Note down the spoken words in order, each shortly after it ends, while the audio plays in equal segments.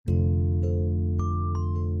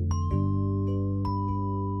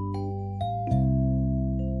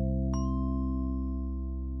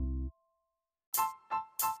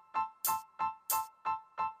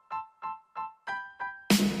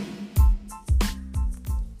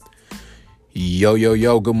Yo, yo,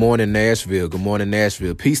 yo, good morning, Nashville. Good morning,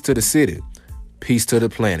 Nashville. Peace to the city. Peace to the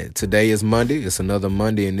planet. Today is Monday. It's another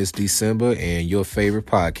Monday in this December, and your favorite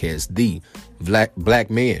podcast, the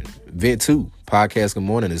Black Men Vent 2 Podcast Good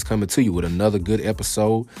Morning, is coming to you with another good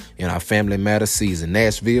episode in our Family Matters season.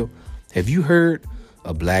 Nashville, have you heard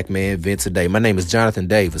a Black Man Vent today? My name is Jonathan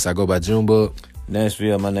Davis. I go by Junebug.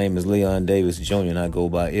 Nashville, my name is Leon Davis Jr., and I go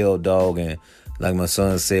by L-Dog, and like my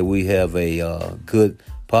son said, we have a good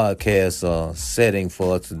podcast setting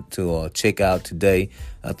for us to check out today.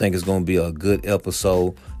 I think it's going to be a good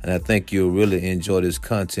episode, and I think you'll really enjoy this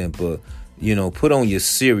content. But, you know, put on your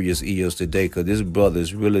serious ears today, because this brother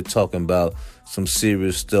is really talking about some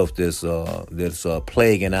serious stuff that's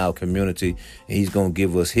plaguing our community, and he's going to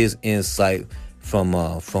give us his insight from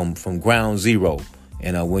ground zero.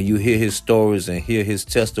 And when you hear his stories and hear his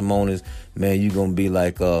testimonies, man, you're going to be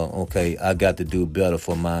like, okay, I got to do better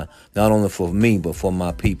for not only for me, but for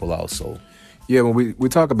my people also. Yeah, when we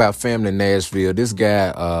talk about family in Nashville, this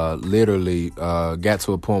guy literally got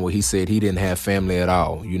to a point where he said he didn't have family at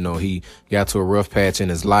all. You know, he got to a rough patch in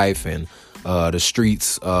his life, and the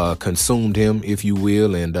streets consumed him, if you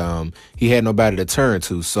will, and he had nobody to turn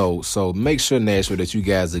to. So make sure, Nashville, that you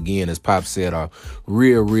guys, again, as Pop said, are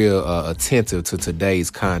real attentive to today's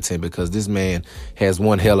content, because this man has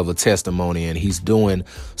one hell of a testimony, and he's doing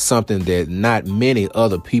something that not many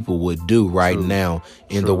other people would do right now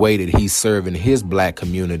in the way that he's serving his black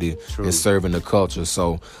community and serving the culture.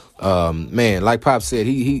 So, man, like Pop said,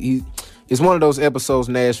 he it's one of those episodes,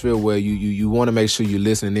 Nashville, where you want to make sure you're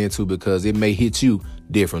listening into, because it may hit you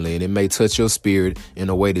differently, and it may touch your spirit in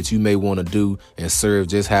a way that you may want to do and serve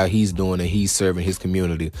just how he's doing and he's serving his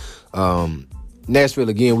community. Nashville,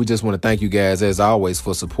 again, we just want to thank you guys, as always,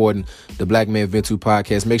 for supporting the Black Men Vent 2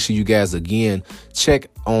 podcast. Make sure you guys, again, check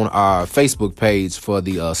on our Facebook page for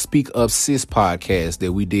the Speak Up Sis podcast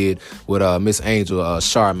that we did with Miss Angel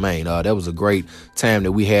Charmaine. That was a great time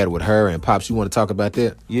that we had with her. And Pops, you want to talk about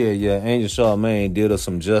that? Yeah. Angel Charmaine did us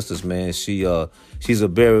some justice, man. She's a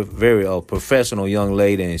very, very professional young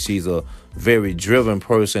lady, and she's a very driven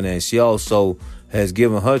person, and she also has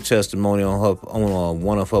given her testimony on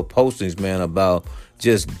one of her postings, man, about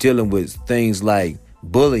just dealing with things like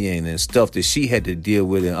bullying and stuff that she had to deal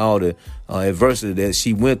with, and all the adversity that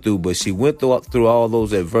she went through. But she went through all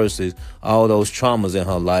those adversities, all those traumas in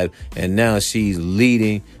her life, and now she's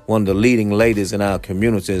one of the leading ladies in our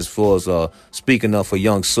community as far as speaking up for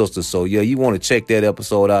young sisters. So yeah, you want to check that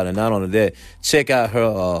episode out, and not only that, check out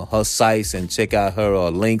her sites and check out her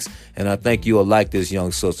links, and I think you'll like this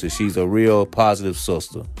young sister. She's a real positive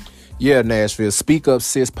sister. Yeah, Nashville, Speak Up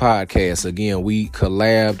Sis podcast. Again, we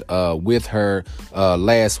collabed with her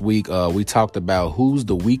last week. We talked about who's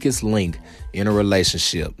the weakest link in a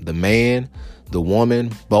relationship, the man, the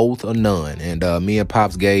woman, both, or none. And me and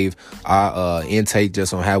Pops gave our intake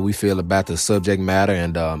just on how we feel about the subject matter,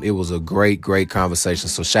 and it was a great conversation.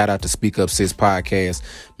 So shout out to Speak Up Sis podcast,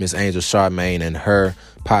 Miss Angel Charmaine and her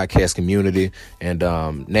podcast community. And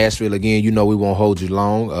Nashville, again, you know we won't hold you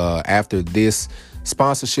long. After this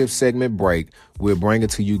sponsorship segment break, we'll bring it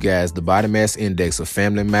to you guys the Body Mass Index of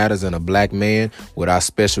Family Matters and a Black Man with our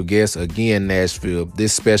special guest. Again, Nashville,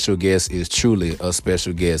 this special guest is truly a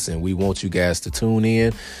special guest, and we want you guys to tune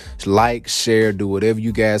in, like, share, do whatever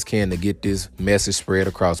you guys can to get this message spread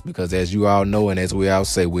across, because as you all know, and as we all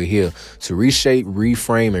say, we're here to reshape,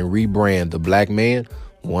 reframe, and rebrand the Black Man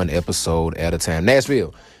one episode at a time.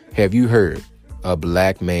 Nashville, have you heard a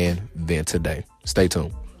Black Man Vent today? Stay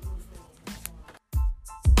tuned.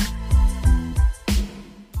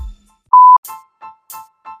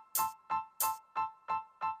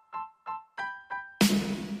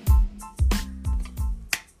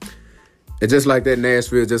 And just like that,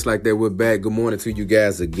 Nashville, just like that, we're back. Good morning to you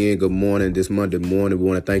guys again. Good morning this Monday morning. We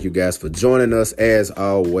want to thank you guys for joining us. As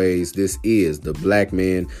always, this is the Black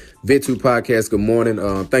Man Vent 2 podcast. Good morning.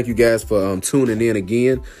 Thank you guys for tuning in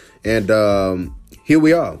again. And here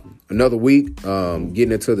we are. Another week,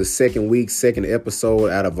 getting into the second episode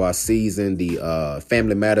out of our season, the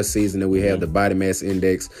Family Matters season that we have, the Body Mass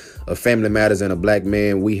Index of Family Matters and a Black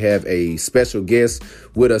Man. We have a special guest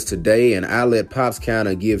with us today, and I'll let Pops kind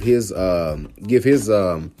of give his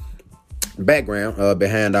background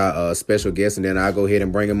behind our special guest, and then I'll go ahead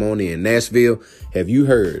and bring him on in. Nashville, have you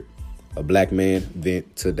heard a Black Man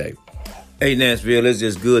Vent today? Hey, Nashville, it's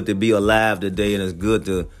just good to be alive today, and it's good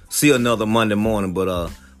to see another Monday morning,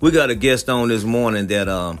 but we got a guest on this morning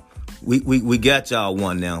that we got y'all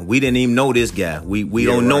one now. We didn't even know this guy. We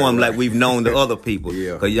don't know him like we've known the other people.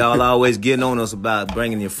 Because y'all always getting on us about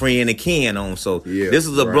bringing your friend and kin on. So this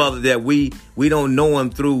is a brother that we we don't know him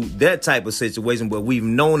through that type of situation, but we've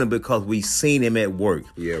known him because we've seen him at work.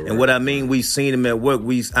 Yeah, right. And what I mean, we've seen him at work.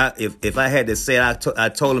 If I had to say it, I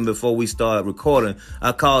told him before we started recording,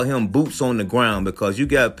 I call him boots on the ground, because you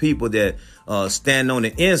got people that stand on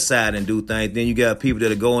the inside and do things. Then you got people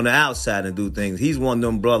that go on the outside and do things. He's one of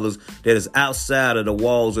them brothers that is outside of the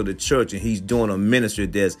walls of the church, and he's doing a ministry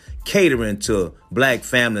that's catering to black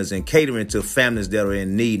families and catering to families that are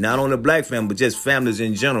in need. Not only black families, but just families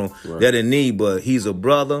in general that are in need. But he's a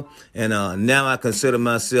brother, and now I consider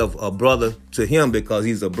myself a brother to him because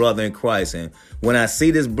he's a brother in Christ. And when I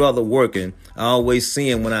see this brother working, I always see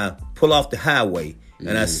him when I pull off the highway.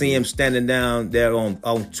 And I see him standing down there on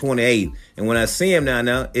 28. And when I see him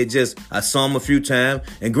now, I saw him a few times.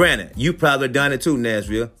 And granted, you probably done it too,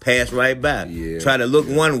 Nashville. Pass right by. Yeah. Try to look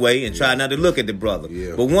one way and try not to look at the brother.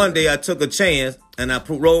 Yeah. But one day I took a chance and I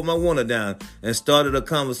rolled my window down and started a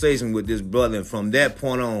conversation with this brother. And from that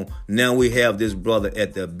point on, now we have this brother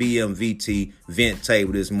at the BMVT vent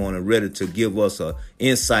table this morning, ready to give us an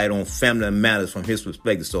insight on family matters from his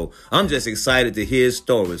perspective. So I'm just excited to hear his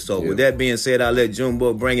story. So with that being said, I'll let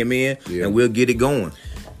Junebug bring him in and we'll get it going.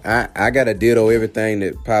 I got to ditto everything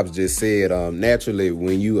that Pops just said. Naturally,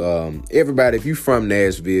 when you everybody, if you from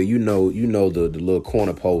Nashville, you know the little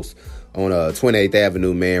corner post on 28th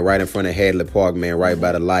Avenue, man, right in front of Hadley Park, man, right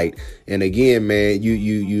by the light. And again, man,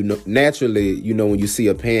 you know, naturally, you know, when you see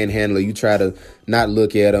a panhandler, you try to not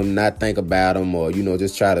look at them, not think about them, or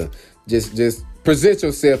just try to just present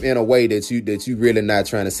yourself in a way that you really not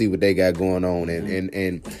trying to see what they got going on.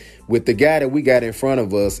 And with the guy that we got in front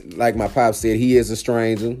of us, like my pop said, he is a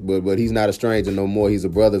stranger, but he's not a stranger no more. He's a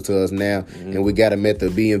brother to us now, and we got him at the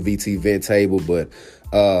BMVT vent table. But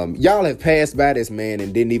y'all have passed by this man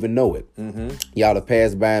and didn't even know it. Y'all have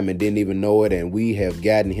passed by him and didn't even know it, and we have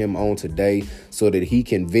gotten him on today so that he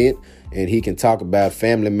can vent and he can talk about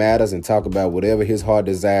family matters and talk about whatever his heart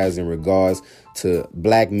desires in regards to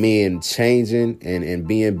black men changing and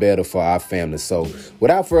being better for our families. So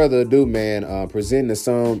without further ado, man, presenting the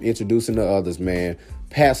song, introducing the others, man,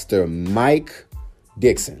 Pastor Mike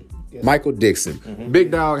Dixon. Yes. Michael Dixon.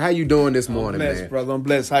 Big dog, how you doing this morning, I'm blessed, man? Brother. I'm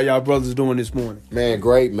blessed. How y'all brothers doing this morning? Man,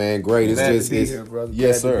 great, man. Great. Glad to be here, brother.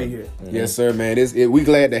 Yes, glad sir. To be here. Yes, sir, man. We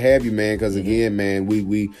glad to have you, man, because again, man,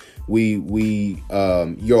 we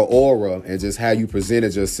your aura and just how you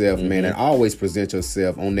presented yourself, man, and always present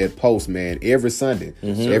yourself on that post, man, every Sunday.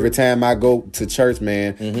 Every time I go to church,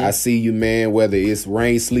 man, I see you, man, whether it's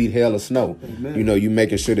rain, sleet, hail, or snow. Amen. You know, you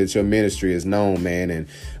making sure that your ministry is known, man. And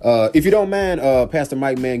if you don't mind, Pastor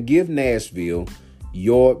Mike, man, give Nashville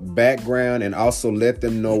your background and also let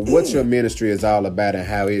them know what your ministry is all about and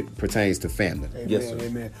how it pertains to family. Amen, yes, sir.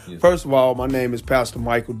 Amen. Yes. First of all, my name is Pastor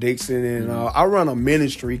Michael Dixon, and I run a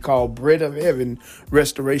ministry called Bread of Heaven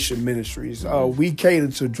Restoration Ministries. We cater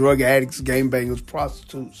to drug addicts, gangbangers,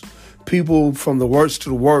 prostitutes, people from the worst to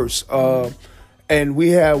the worst. And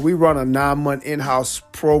we run a 9-month in-house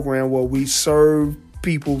program where we serve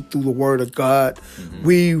people through the Word of God.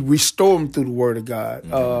 We restore them through the Word of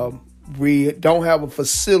God. We don't have a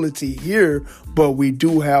facility here, but we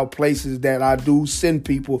do have places that I do send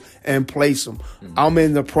people and place them. I'm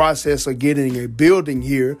in the process of getting a building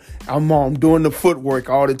here. I'm doing the footwork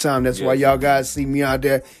all the time. That's why y'all guys see me out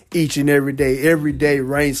there each and every day,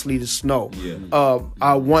 rain, sleet, or snow.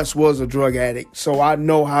 I once was a drug addict, so I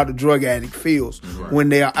know how the drug addict feels when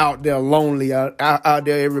they are out there lonely, out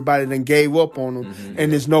there everybody done gave up on them,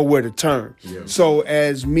 and there's nowhere to turn. So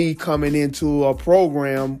as me coming into a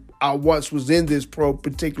program, I once was in this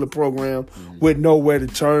particular program with nowhere to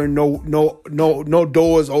turn, no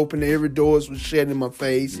doors open. Every doors was shut in my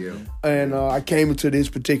face. And I came into this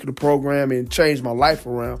particular program and changed my life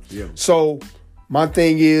around. So my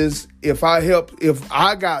thing is, if I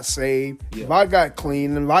got saved, if I got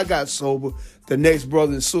clean, and if I got sober, the next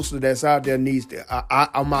brother and sister that's out there needs that.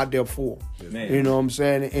 I'm out there for. You know what I'm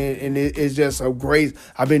saying? And it's just a grace.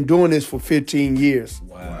 I've been doing this for 15 years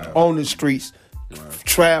on the streets.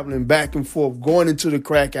 Traveling back and forth, going into the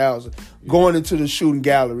crack houses, going into the shooting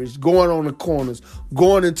galleries, going on the corners,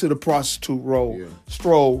 going into the prostitute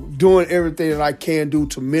stroll, doing everything that I can do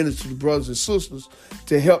to minister to brothers and sisters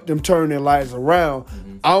to help them turn their lives around.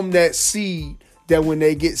 I'm that seed that when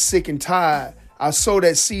they get sick and tired, I sow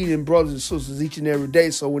that seed in brothers and sisters each and every day.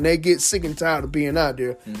 So when they get sick and tired of being out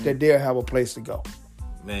there, that they'll have a place to go.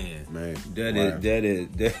 Man,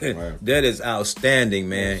 that is outstanding,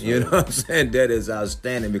 man. You know what I'm saying? That is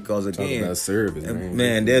outstanding because again, talk about service,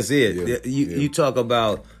 man. That's it. You talk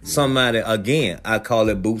about somebody again. I call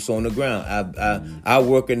it boots on the ground. I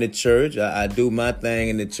work in the church. I do my thing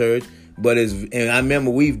in the church. but and I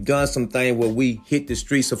remember we've done some things where we hit the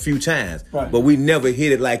streets a few times, Right. but we never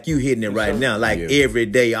hit it like you hitting it right now, like Yeah. every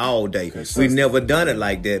day, all day. We've never done it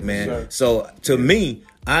like that, man. Sure. So to me,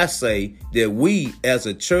 I say that we as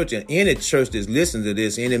a church and any church that's listening to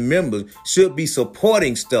this, any members should be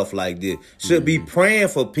supporting stuff like this, should be praying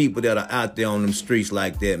for people that are out there on them streets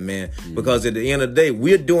like that, man. Because at the end of the day,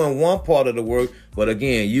 we're doing one part of the work, but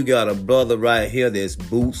again, you got a brother right here that's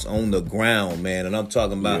boots on the ground, man. And I'm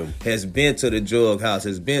talking about has been to the drug house,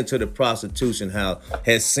 has been to the prostitution house,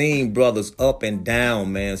 has seen brothers up and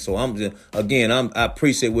down, man. So I'm just, again, I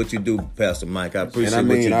appreciate what you do, Pastor Mike. I appreciate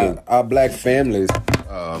And I mean, what you do. our black families,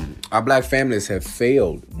 have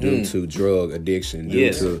failed due to drug addiction, due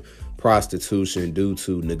Yes. to prostitution, due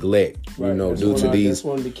to neglect. You know, That's due to these. That's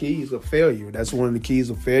one of the keys of failure. That's one of the keys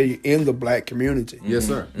of failure in the black community. Yes,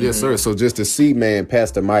 sir. Yes, sir. So just to see, man,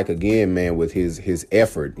 Pastor Mike again, man, with his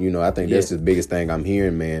effort, you know, I think that's the biggest thing I'm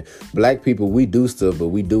hearing, man. Black people, we do stuff, but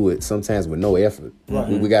we do it sometimes with no effort.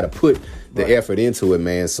 We got to put the effort into it,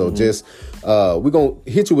 man. So just, we're going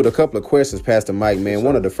to hit you with a couple of questions, Pastor Mike, man.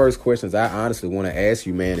 One of the first questions I honestly want to ask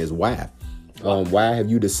you, man, is why? Why have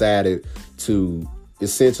you decided to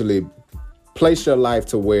essentially place your life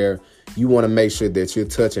to where you want to make sure that you're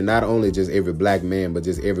touching not only just every black man, but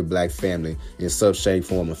just every black family in some shape,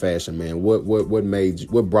 form, or fashion, man?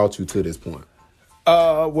 What brought you to this point?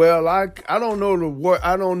 Well, I don't know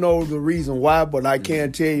I don't know the reason why, but I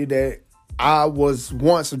can tell you that I was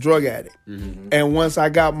once a drug addict, and once I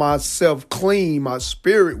got myself clean, my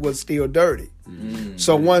spirit was still dirty.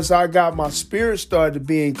 So once I got my spirit started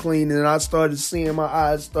being clean, and I started seeing my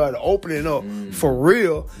eyes started opening up for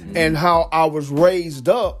real, and how I was raised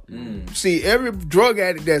up. See, every drug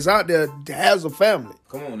addict that's out there has a family.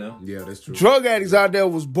 Come on now. Yeah, that's true. Drug addicts out there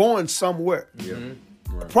was born somewhere. Yeah.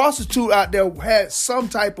 A prostitute out there had some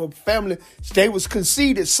type of family. They was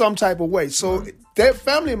conceived some type of way. So their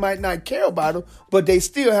family might not care about them, but they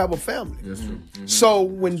still have a family. That's true. So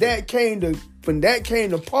when that came to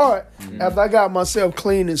part, after I got myself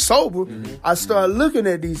clean and sober, I started looking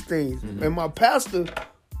at these things. And my pastor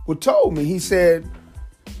told me, he said,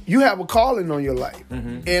 you have a calling on your life.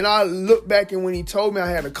 And I look back, and when he told me I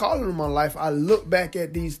had a calling on my life, I looked back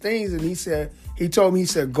at these things, and he told me,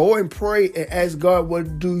 go and pray and ask God,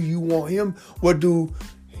 what do you want him?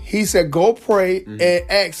 He said, go pray and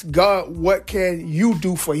ask God, what can you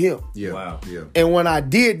do for him? Yeah. Wow. Yeah. And when I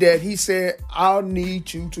did that, he said, I'll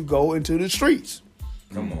need you to go into the streets.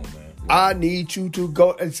 Come on, man. I need you to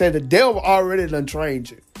go. And said, the devil already done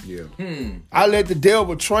trained you. Yeah. I let the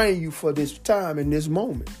devil train you for this time and this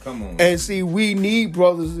moment. Come on. And see, we need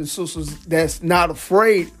brothers and sisters that's not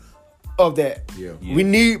afraid of that. Yeah. We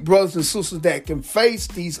need brothers and sisters that can face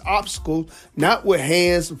these obstacles, not with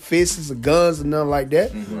hands and fists and guns and nothing like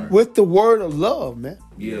that, with the word of love, man.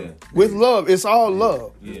 Yeah. With love. It's all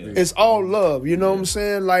love. Yeah. It's all love. You know what I'm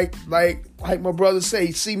saying? Like my brother say,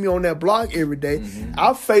 he see me on that block every day.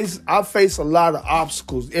 I face a lot of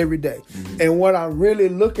obstacles every day. And what I'm really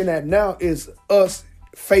looking at now is us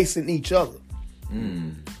facing each other.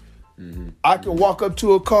 I can walk up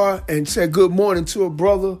to a car and say good morning to a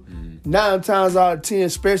brother. 9 times out of 10,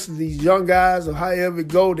 especially these young guys or however it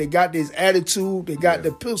go, they got this attitude, they got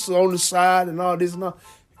the pistol on the side and all this and all.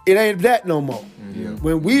 It ain't that no more.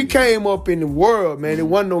 When we came up in the world, man, there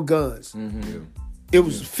wasn't no guns. It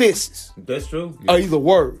was fists. That's true. Or either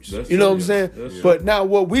words. That's you know true, what I'm saying? That's true. But now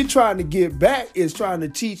what we trying to get back is trying to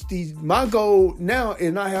teach these. My goal now,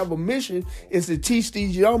 and I have a mission, is to teach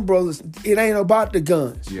these young brothers, it ain't about the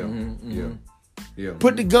guns. Yeah. Yeah. Yeah.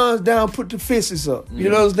 Put the guns down, put the fists up. You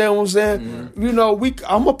know what I'm saying? You know,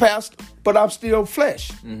 I'm a pastor, but I'm still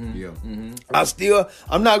flesh. Yeah.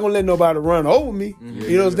 I'm not gonna let nobody run over me.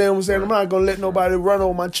 You know what I'm saying? I'm not gonna let nobody run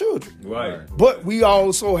over my children. Right. But we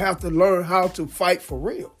also have to learn how to fight for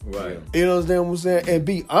real. Right. You know what I'm saying? And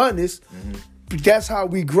be honest. That's how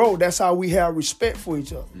we grow. That's how we have respect for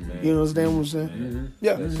each other. You know what I'm saying?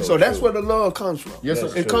 Yeah. So that's where the love comes from. Yes,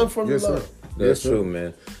 sir. It comes from Yes, the sir. love. That's true,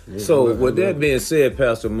 man. So with that being said,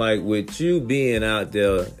 Pastor Mike, with you being out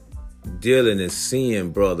there dealing and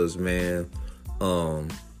seeing brothers, man,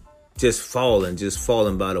 just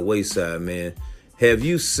falling by the wayside, man, have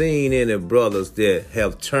you seen any brothers that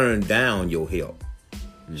have turned down your help?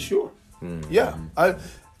 Sure. Yeah.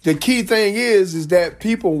 The key thing is that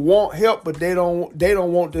people want help, but they don't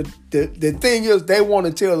want the thing is they want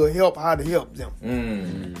to tell the help how to help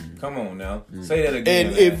them. Come on now, say that again.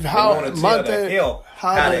 And man. if how they my wanna tell thing, the help,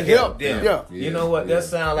 how to help them. Yeah. You know what? That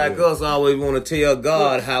sound like us always want to tell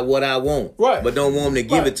God how what I want, Right. but don't want him to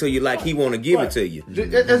give it to you like He want to give it to you.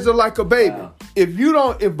 It's like a baby. If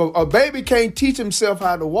a baby can't teach himself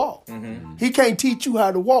how to walk, he can't teach you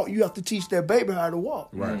how to walk. You have to teach that baby how to walk.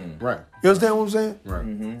 Right. Right. You understand what I'm saying? Right.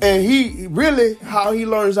 And he really, how he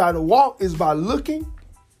learns how to walk is by looking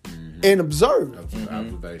and observing.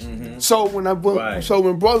 Observation. So when Right.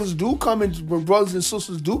 when brothers and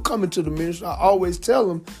sisters do come into the ministry, I always tell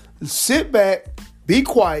them, sit back, be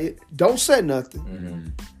quiet, don't say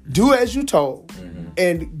nothing, do as you told,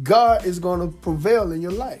 and God is going to prevail in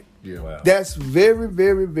your life. Yeah. Wow. That's very,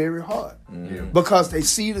 very, very hard. Yeah. Because they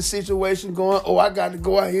see the situation going, oh, I got to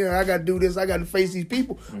go out here and I got to do this, I got to face these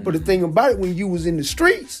people. But the thing about it, when you was in the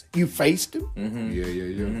streets, you faced them. Yeah.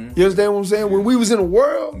 You understand what I'm saying? When we was in the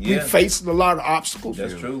world, we Yeah. faced a lot of obstacles.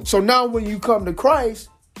 That's true. So now when you come to Christ,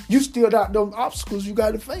 you still got them obstacles you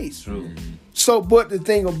got to face. True. So, but the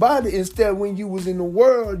thing about it, instead when you was in the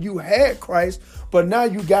world, you had Christ, but now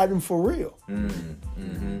you got him for real.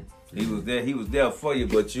 He was there for you,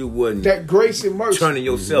 but you wouldn't That grace and mercy. turning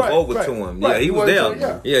yourself Right, over right, to him. right. Yeah, he You was wasn't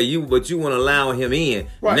there. saying, But you want to allow him in.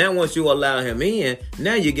 Right. Now, once you allow him in,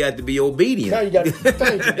 now you got to be obedient. Now you got to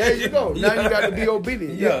thank you. There you go. Now you got to be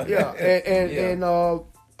obedient. Yeah. And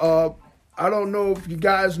I don't know if you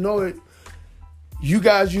guys know it. You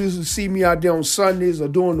guys usually see me out there on Sundays or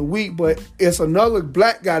during the week, but it's another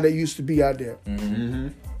black guy that used to be out there.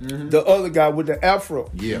 The other guy with the afro.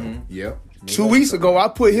 Yeah. Yeah. 2 weeks ago, I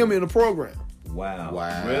put him in the program. Wow.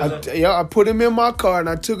 Wow. Really? I put him in my car and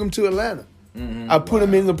I took him to Atlanta. I put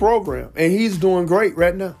him in the program, and he's doing great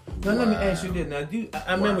right now. Now let me ask you this. Now,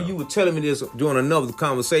 I remember you were telling me this during another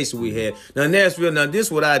conversation we had. Now, Nashville. Now, this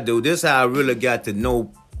is what I do. This is how I really got to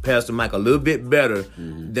know Pastor Mike a little bit better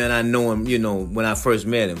than I know him. You know, when I first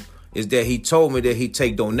met him, is that he told me that he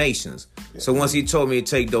take donations. So once he told me to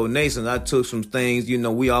take donations, I took some things. You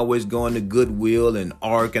know, we always go into Goodwill and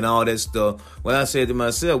ARC and all that stuff. Well, I said to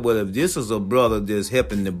myself, well, if this is a brother that's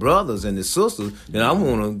helping the brothers and the sisters, then I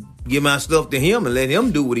want to give my stuff to him and let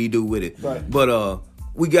him do what he do with it. Right. But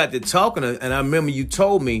we got to talking, and I remember you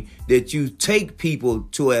told me that you take people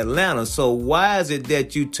to Atlanta. So why is it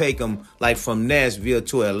that you take them like from Nashville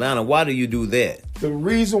to Atlanta? Why do you do that? The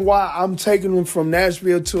reason why I'm taking them from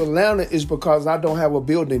Nashville to Atlanta is because I don't have a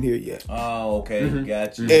building here yet. Oh, okay,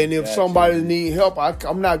 gotcha. And if somebody need help,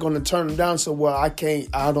 I'm not going to turn them down. So, well, I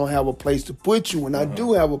don't have a place to put you, and I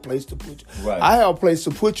do have a place to put you. Right. I have a place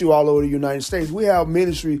to put you all over the United States. We have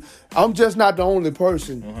ministry. I'm just not the only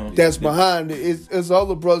person that's behind it. It's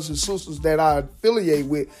other brothers and sisters that I affiliate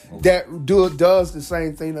with that does the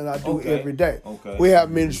same thing that I do every day. Okay. We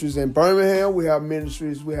have ministries in Birmingham. We have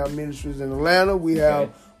ministries in Atlanta.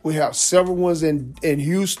 We have several ones in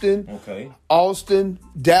Houston. Okay. Austin,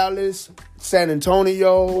 Dallas, San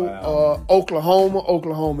Antonio,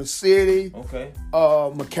 Oklahoma City,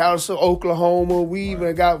 McAlester, Oklahoma. We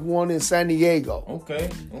even got one in San Diego. Okay.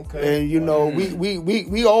 And you know,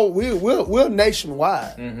 we're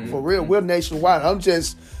nationwide for real. We're nationwide.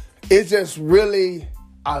 It's just really,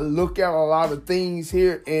 I look at a lot of things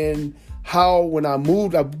here and how when I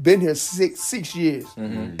moved, I've been here six years.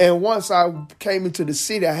 And once I came into the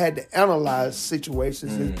city, I had to analyze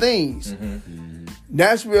situations and things.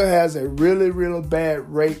 Nashville has a really, really bad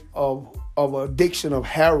rate of addiction of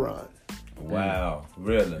heroin. Wow,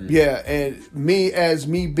 really? Yeah, and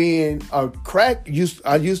me being a crack,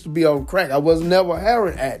 I used to be on crack. I was never a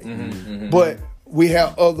heroin addict. But we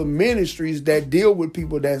have other ministries that deal with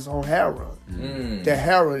people that's on heroin. That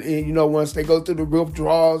heroin, and you know, once they go through the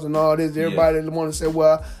withdrawals and all this, everybody want to say,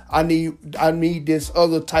 "Well, I need this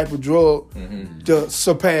other type of drug to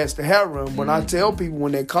surpass the heroin." When I tell people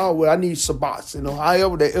when they call, "Well, I need Suboxone," or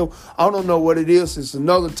however I don't know what it is. It's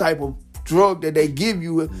another type of drug that they give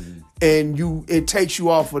you, and it takes you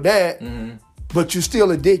off of that. But you're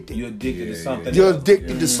still addicted. You're addicted to something else. You're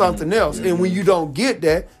addicted to something else. And when you don't get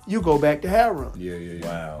that, you go back to heroin.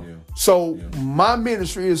 Wow. So my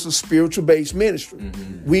ministry is a spiritual-based ministry.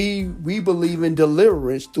 We believe in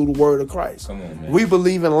deliverance through the word of Christ. Come on, man. We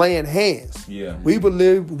believe in laying hands. Yeah. We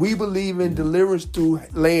believe in deliverance through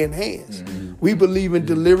laying hands. We believe in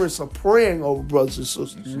deliverance of praying over brothers and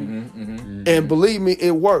sisters. And believe me,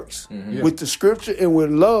 it works. With the scripture and with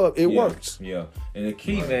love, it works. Yeah. And the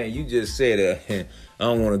key, man, you just said that I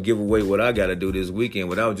don't want to give away what I got to do this weekend,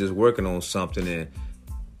 but I was just working on something, and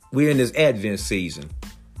we're in this Advent season.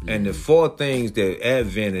 And the 4 things that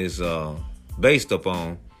Advent is based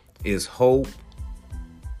upon is hope,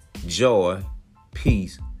 joy,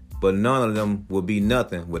 peace, but none of them will be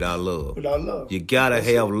nothing without love. Without love. You gotta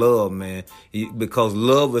have love, man, because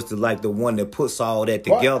love is the one that puts all that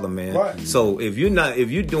together, man. Right. So if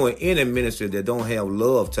you're doing any ministry that don't have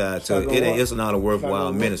love tied to it, it's not a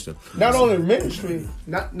worthwhile ministry. Not only ministry,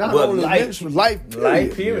 not only ministry, life period.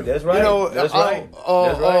 Life period. That's right. You know, that's right.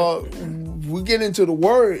 That's right. We get into the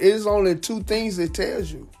word. It's only two things it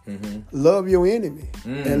tells you: love your enemy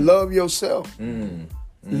and love yourself.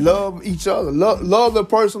 Love each other. Love the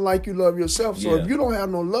person like you love yourself. So if you don't have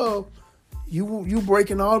no love, you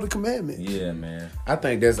breaking all the commandments. Yeah, man. I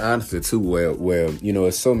think that's honestly too where you know,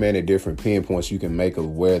 it's so many different pinpoints you can make of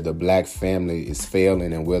where the black family is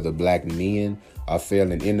failing and where the black men are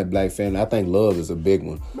failing in the black family. I think love is a big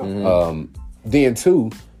one. Then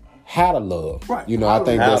too, how to love. Right. You know, I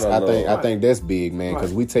think that's big, man,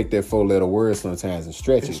 because we take that 4-letter word sometimes and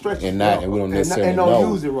stretch it, and we don't necessarily know. And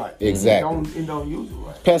don't use it right. Exactly. And don't use it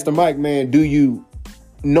right. Pastor Mike, man, do you,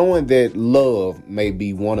 knowing that love may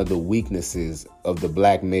be one of the weaknesses of the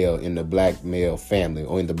black male in the black male family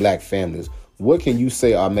or in the black families, what can you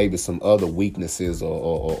say are maybe some other weaknesses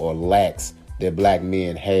or lacks that black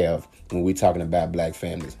men have when we're talking about black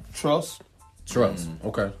families? Trust.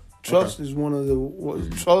 Okay. Trust is one of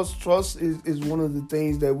the trust is one of the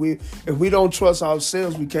things that if we don't trust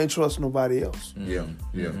ourselves, we can't trust nobody else. Yeah.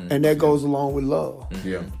 And that goes along with love.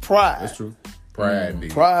 Yeah. Pride. That's true.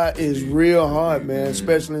 Pride. Pride is real hard, man,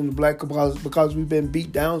 especially in the black because we've been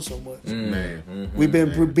beat down so much. Man. We've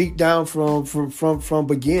been beat down from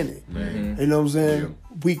beginning. Man. You know what I'm saying?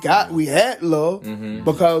 Yeah. We had love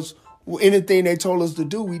because anything they told us to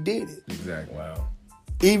do, we did it. Exactly. Wow.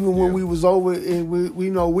 Even when we was over, and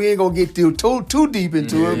we know we ain't gonna get too deep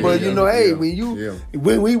into it, but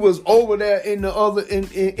when we was over there in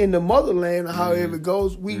the motherland, however it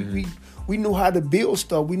goes, we knew how to build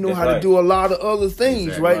stuff. We knew how to do a lot of other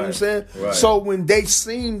things, right? You know what I'm saying? Right. So when they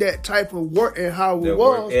seen that type of work and how it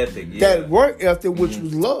was, that work ethic, which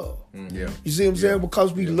was love. Yeah. You see what I'm saying?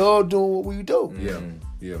 Because we love doing what we do.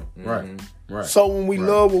 Yeah. Right. So when we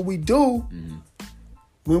love what we do,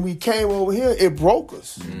 when we came over here, it broke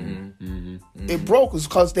us. It broke us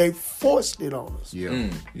because they forced it on us.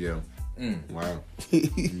 Yeah. Wow.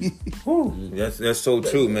 That's so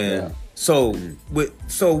true, man. Yeah. So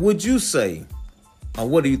would you say, or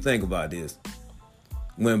what do you think about this?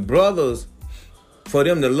 When brothers, for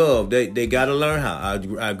them to love, they got to learn how.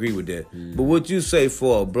 I agree with that. But would you say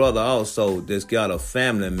for a brother also that's got a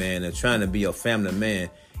family, man, and trying to be a family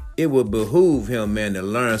man, it would behoove him, man, to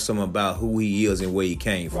learn something about who he is and where he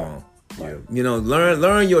came from. Yeah. You know,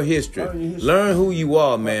 learn your history. Learn who you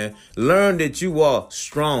are, man. Learn that you are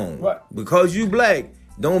strong. Right. Because you black,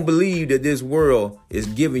 don't believe that this world is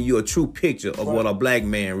giving you a true picture of what a black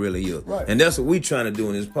man really is. Right. And that's what we trying to do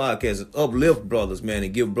in this podcast, is uplift brothers, man,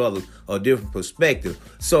 and give brothers a different perspective.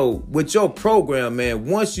 So with your program, man,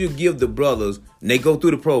 once you give the brothers, and they go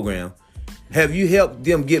through the program, have you helped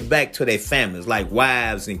them get back to their families, like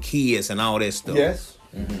wives and kids and all that stuff? Yes.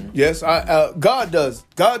 Yes, God does.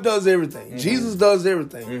 God does everything. Jesus does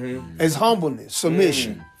everything. It's humbleness,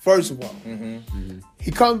 submission, first of all.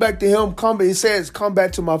 He comes back to him. He says, come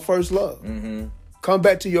back to my first love. Come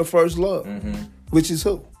back to your first love, which is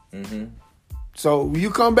who? So when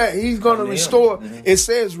you come back, he's going to restore. It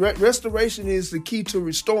says restoration is the key to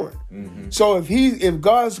restoring. So if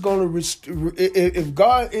God's going to if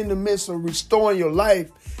God in the midst of restoring your life,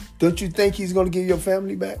 don't you think he's going to give your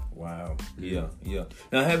family back? Wow. Yeah.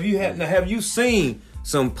 Now have you seen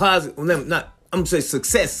some positive? I'm gonna say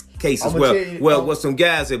success cases where some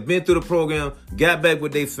guys have been through the program, got back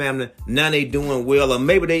with their family, now they doing well, or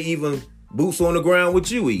maybe they even boots on the ground with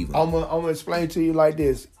you even. I'm gonna explain to you like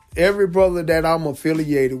this. Every brother that I'm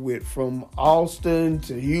affiliated with, from Austin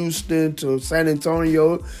to Houston to San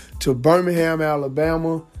Antonio to Birmingham,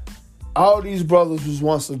 Alabama, all these brothers was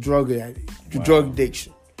once a drug addict, drug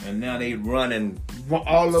addiction. And now they running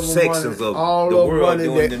all of them sections running, of all the of world running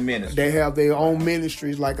doing the ministry. They have their own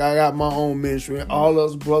ministries, like I got my own ministry, and all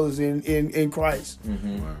us brothers in Christ.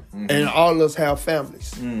 And all of us have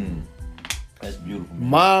families. That's beautiful, man.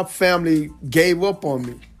 My family gave up on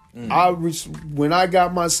me. When I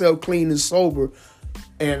got myself clean and sober,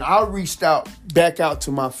 and I reached back out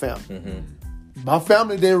to my family. My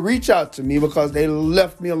family didn't reach out to me because they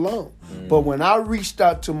left me alone. But when I reached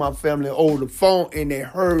out to my family over the phone and they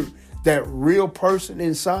heard that real person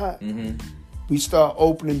inside, we start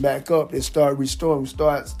opening back up. They start restoring.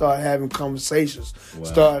 Start having conversations.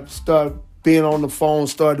 Wow. Start being on the phone.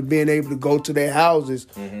 Started being able to go to their houses,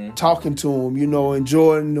 talking to them.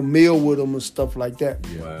 Enjoying the meal with them and stuff like that.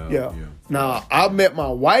 Yeah. Now I met my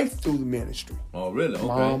wife through the ministry. Oh, really?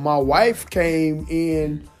 Okay. My wife came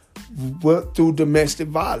in through domestic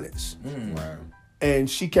violence. Wow. And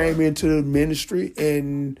she came into the ministry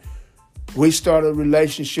and we started a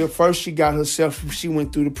relationship. First, she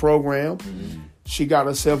went through the program. She got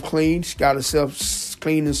herself clean. She got herself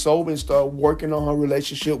clean and sober and started working on her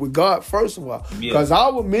relationship with God, first of all. Because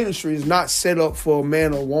our ministry is not set up for a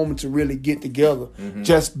man or woman to really get together,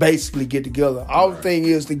 just basically get together. Our thing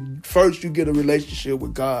is first you get a relationship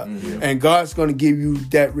with God, and God's going to give you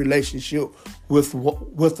that relationship with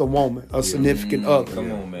a woman, a significant other.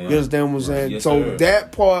 Come on, man. You understand what I'm saying? Yes, so sir.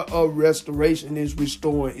 that part of restoration is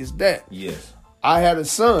restoring is that. Yes. I had a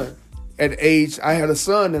son and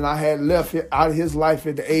I had left out of his life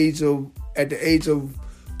at the age of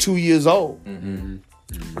 2 years old.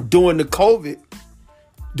 During the COVID,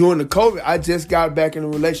 I just got back in a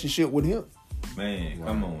relationship with him. Man,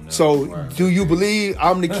 come on now. So, do you believe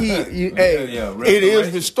I'm the key? It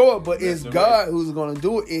is restored, but it's God who's going to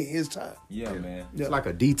do it in His time. Yeah, man. It's like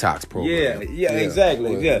a detox program. Yeah,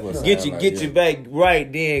 exactly. Get you back right,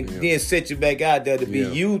 then set you back out there to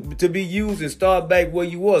be used and start back where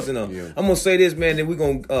you was. And I'm gonna say this, man. Then we're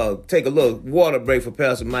gonna take a little water break for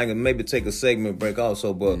Pastor Mike and maybe take a segment break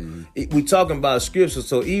also. But we're talking about Scripture,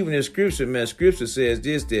 so even in Scripture, man, Scripture says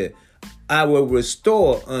this that I will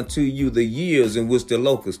restore unto you the years in which the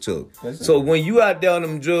locusts took. So when you out there on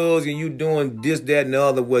them drugs and you doing this, that, and the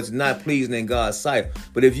other, what's not pleasing in God's sight.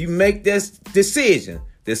 But if you make this decision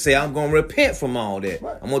to say, I'm going to repent from all that.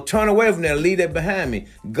 I'm going to turn away from that and leave that behind me.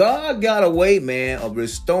 God got a way, man, of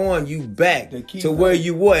restoring you back to where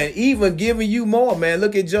you were and even giving you more, man.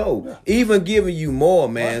 Look at Job. Yeah. Even giving you more,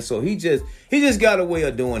 man. So he just got a way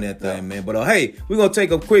of doing that thing, man. But hey, we're going to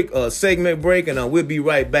take a quick segment break and we'll be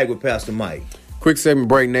right back with Pastor Mike. Quick segment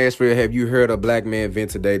break, Nashville. Have you heard of Black Man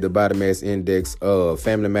Vent today? The Body Mass Index of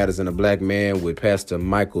Family Matters in a Black Man with Pastor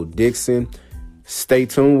Michael Dixon. Stay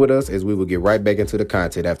tuned with us as we will get right back into the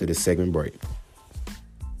content after this segment break.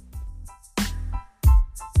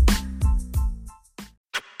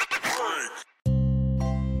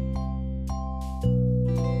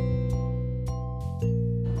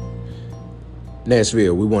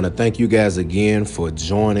 Nashville, we want to thank you guys again for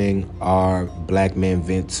joining our Black Man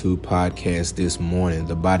Vent 2 podcast this morning,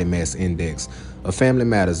 the Body Mass Index of Family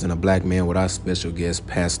Matters in a Black Man with our special guest,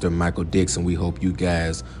 Pastor Michael Dixon. We hope you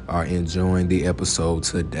guys are enjoying the episode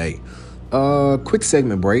today. Quick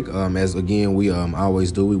segment break. As again, we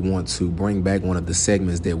always do, we want to bring back one of the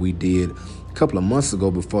segments that we did a couple of months ago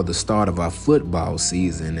before the start of our football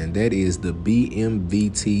season, and that is the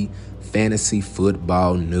BMVT Fantasy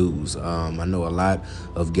Football News. I know a lot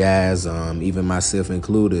of guys, even myself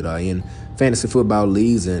included, are in fantasy football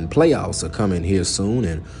leagues, and playoffs are coming here soon,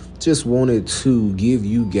 and just wanted to give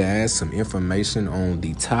you guys some information on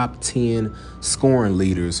the top 10 scoring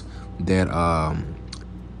leaders that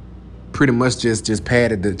pretty much just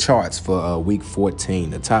padded the charts for week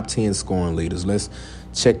 14. The top 10 scoring leaders. Let's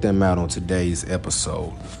check them out on today's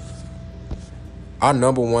episode. Our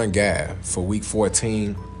number one guy for week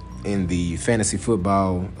 14 in the fantasy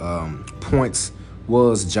football points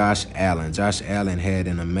was Josh Allen. Josh Allen had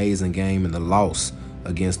an amazing game in the loss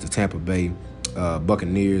against the Tampa Bay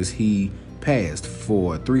Buccaneers. He passed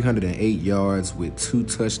for 308 yards with 2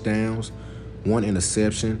 touchdowns, 1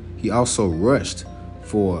 interception. He also rushed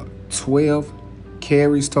for 12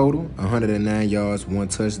 carries total, 109 yards, 1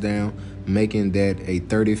 touchdown, making that a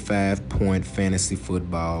 35-point fantasy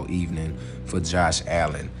football evening for Josh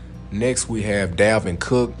Allen. Next, we have Dalvin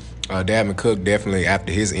Cook. Dalvin Cook definitely,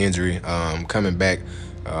 after his injury, coming back,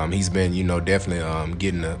 he's been, definitely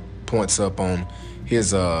getting the points up on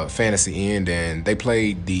his fantasy end, and they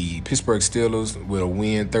played the Pittsburgh Steelers with a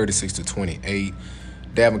win, 36-28.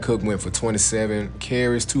 Dalvin Cook went for 27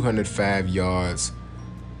 carries, 205 yards,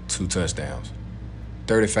 2 touchdowns,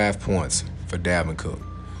 35 points for Dalvin Cook.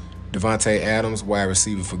 Devontae Adams, wide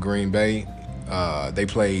receiver for Green Bay. They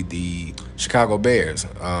played the Chicago Bears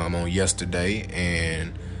on yesterday,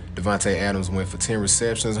 and Devontae Adams went for 10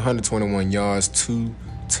 receptions, 121 yards, 2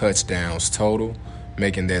 touchdowns total,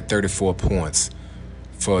 making that 34 points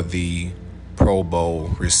for the Pro Bowl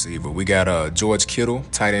receiver. We got George Kittle,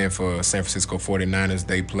 tight end for San Francisco 49ers.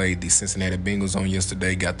 They played the Cincinnati Bengals on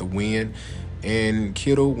yesterday, got the win, and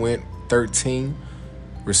Kittle went 13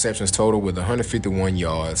 receptions total with 151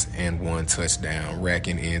 yards and 1 touchdown,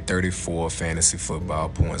 racking in 34 fantasy football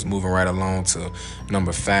points. Moving right along to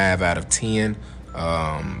number 5 out of 10,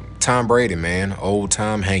 Tom Brady, man, old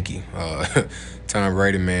Tom Hanky. Tom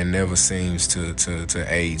Brady, man, never seems to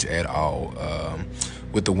age at all.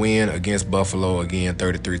 With the win against Buffalo, again,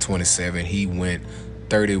 33-27, he went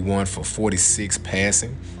 31 for 46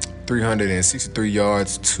 passing, 363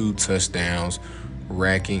 yards, 2 touchdowns,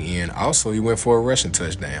 racking in. Also, he went for a rushing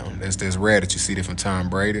touchdown. That's rare that you see that from Tom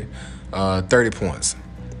Brady. 30 points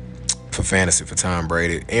for fantasy for Tom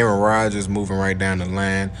Brady. Aaron Rodgers moving right down the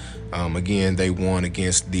line. Again, they won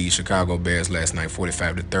against the Chicago Bears last night,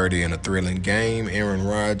 45-30 in a thrilling game. Aaron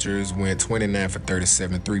Rodgers went 29 for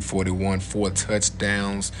 37, 341, 4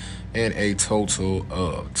 touchdowns, and a total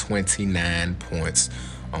of 29 points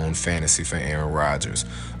on fantasy for Aaron Rodgers.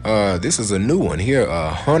 This is a new one here.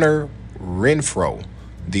 Hunter Renfrow,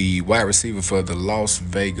 the wide receiver for the Las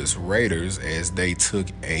Vegas Raiders, as they took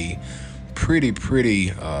a pretty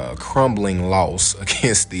crumbling loss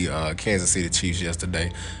against the Kansas City Chiefs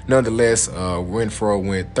yesterday. Nonetheless, Renfrow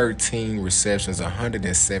went 13 receptions,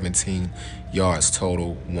 117 yards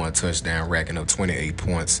total, 1 touchdown, racking up 28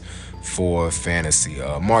 points for fantasy.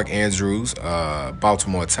 Mark Andrews,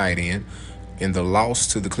 Baltimore tight end, in the loss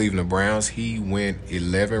to the Cleveland Browns, he went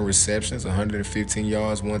 11 receptions, 115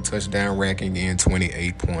 yards, 1 touchdown, racking in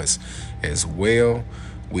 28 points as well.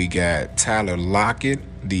 We got Tyler Lockett,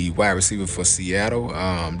 the wide receiver for Seattle,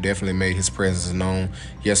 definitely made his presence known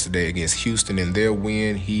yesterday against Houston in their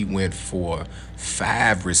win. He went for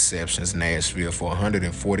 5 receptions, Nashville, for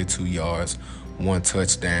 142 yards, 1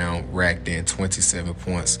 touchdown, racked in 27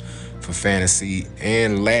 points for fantasy.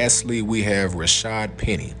 And lastly, we have Rashad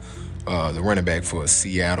Penny, the running back for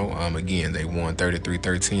Seattle. Again, they won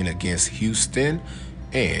 33-13 against Houston.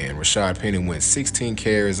 And Rashad Penny went 16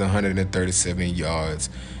 carries, 137 yards,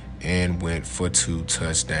 and went for 2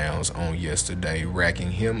 touchdowns on yesterday,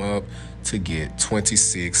 racking him up to get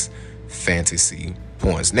 26 fantasy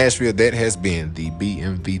points. Nashville, that has been the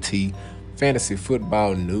BMVT fantasy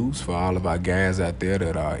football news for all of our guys out there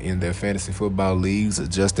that are in their fantasy football leagues,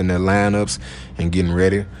 adjusting their lineups and getting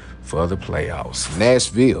ready for the playoffs.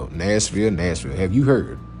 Nashville. Have you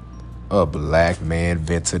heard a black man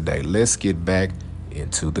vent today? Let's get back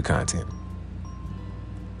into the content.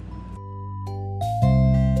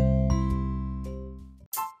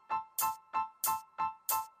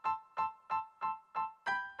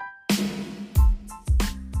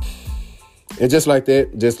 And just like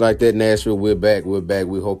that, Nashville, we're back.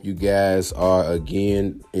 We hope you guys are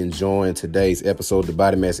again enjoying today's episode, The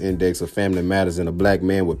Body Mass Index of Family Matters and a Black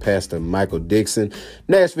Man with Pastor Michael Dixon.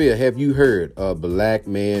 Nashville, have you heard a black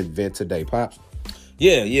man vent today, Pops?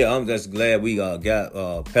 Yeah, I'm just glad we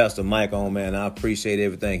got Pastor Mike on, man. I appreciate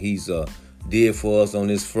everything he's did for us on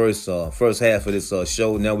this first half of this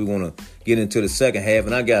show. Now we want to get into the second half,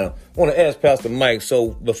 and I want to ask Pastor Mike. So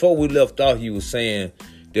before we left off, you were saying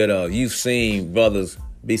that you've seen brothers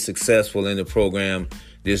be successful in the program,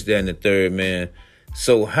 this, that, and the third, man.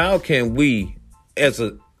 So how can we,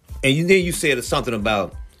 then you said something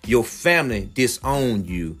about your family disowned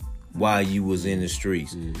you while you was in the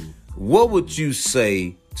streets. Mm-hmm. What would you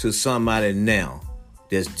say to somebody now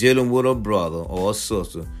that's dealing with a brother or a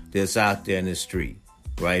sister that's out there in the street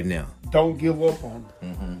right now? Don't give up on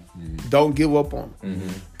them. Mm-hmm. Don't give up on them. Mm-hmm.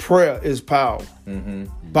 Prayer is power. Mm-hmm.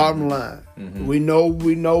 Bottom line. Mm-hmm. We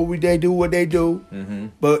know they do what they do, mm-hmm.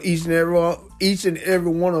 but each and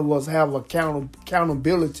every one of us have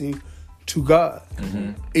accountability to God.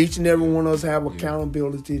 Mm-hmm. Each and every one of us have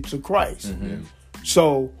accountability to Christ. Mm-hmm.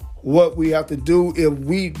 So what we have to do, if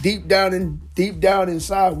we deep down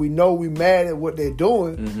inside, we know we mad at what they're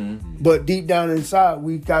doing, mm-hmm. but deep down inside,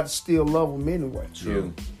 we got to still love them anyway.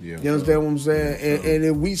 True. Yeah. You understand what I'm saying? And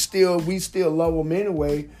if we still love them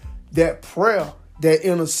anyway, that prayer, that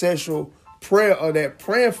intercessional prayer, or that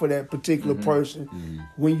praying for that particular mm-hmm. person, mm-hmm.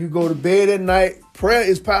 when you go to bed at night, prayer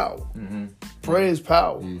is power. Mm-hmm. Prayer is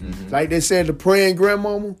power. Mm-hmm. Like they said, the praying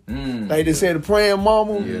grandmama. Mm-hmm. Like they said, the praying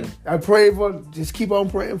mama. Yeah. I pray for. Just keep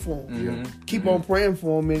on praying for them. Mm-hmm. Keep on praying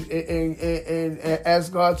for them and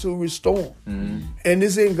ask God to restore them. Mm-hmm. And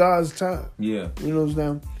it's in God's time. Yeah. You know what I'm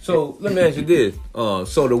saying? So let me ask you this: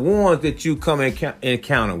 so the ones that you come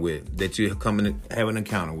encounter with, that you have an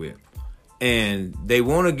encounter with, and they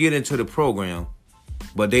want to get into the program,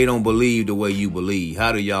 but they don't believe the way you believe.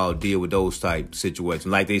 How do y'all deal with those type situations?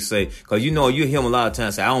 Like they say, because you hear him a lot of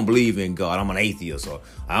times say, I don't believe in God, I'm an atheist, or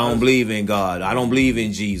I don't believe in God, I don't believe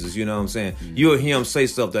in Jesus, you know what I'm saying? Mm-hmm. You hear him say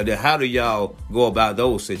stuff like that. How do y'all go about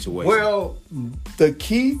those situations? Well, the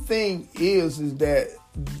key thing is that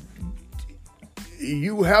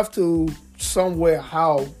you have to somewhere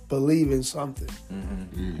believe in something. Mm-hmm.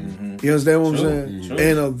 Mm-hmm. You understand what I'm saying? True.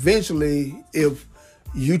 And eventually, if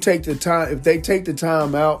you take the time, if they take the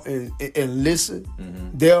time out and listen,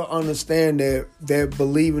 they'll understand that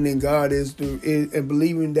believing in God and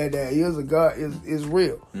believing that there is a God is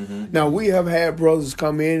real. Now, we have had brothers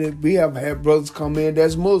come in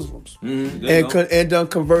that's Muslims and done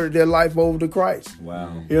converted their life over to Christ.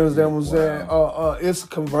 Wow. You understand what I'm saying? It's a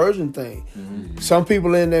conversion thing. Some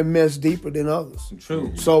people in that mess deeper than others.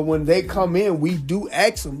 True. So when they come in, we do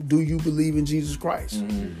ask them, do you believe in Jesus Christ?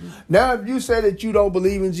 Now, if you say that you don't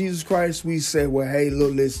believe in Jesus Christ, we say, well, hey,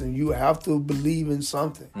 look, listen, you have to believe in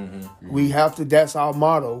something. We have to, that's our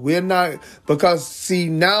motto. We're not, because see,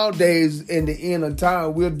 nowadays in the end of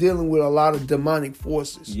time, we're dealing with a lot of demonic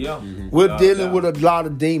forces. Yeah. We're dealing with a lot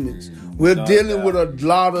of demons. We're dealing with a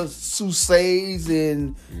lot of soothsayers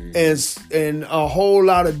and a whole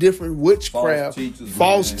lot of different witchcraft,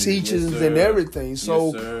 false teachers and everything.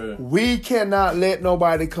 So we cannot let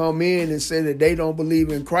nobody come in and say that they don't believe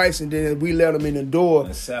in Christ, and then we let them in the door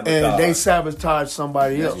and they sabotage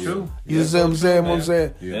somebody else. True. You see what I'm saying? What I'm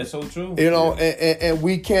saying? That's so true. You know, and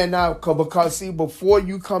we cannot, because see, before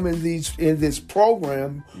you come in this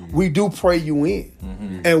program, we do pray you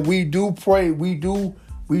in, and we do pray. We do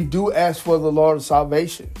ask for the Lord of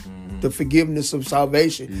salvation, the forgiveness of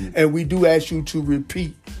salvation, and we do ask you to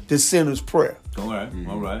repeat the sinner's prayer. All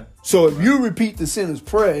right. So if you repeat the sinner's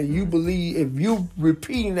prayer and you believe, if you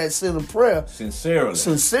repeating that sinner's prayer sincerely,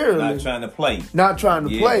 not trying to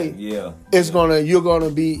play, it's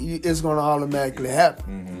gonna automatically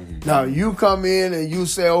happen. Now you come in and you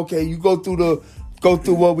say, okay, you go through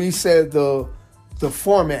what we said, the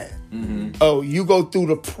format. Oh, you go through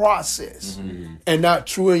the process and not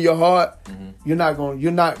true in your heart,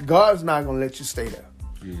 God's not gonna let you stay there.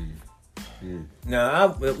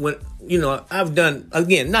 Now, I've done,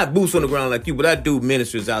 again, not boots on the ground like you, but I do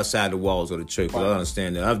ministries outside the walls of the church. Right. I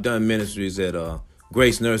understand that. I've done ministries at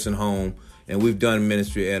Grace Nursing Home, and we've done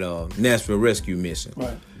ministry at Nashville Rescue Mission.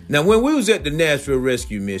 Right. Now, when we was at the Nashville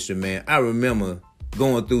Rescue Mission, man, I remember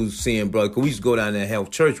going through seeing brothers, because we used to go down there and have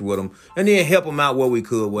church with them, and then help them out where we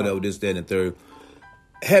could, whatever, this, that, and the third.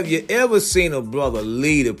 Have you ever seen a brother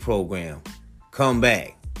lead a program, come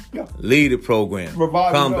back? Yeah. Lead the program.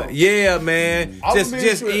 Come back. Yeah, man. Just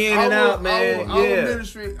in and out, man. Our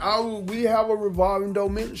ministry, we have a revolving door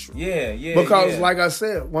ministry. Yeah. Because like I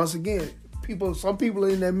said, once again, some people are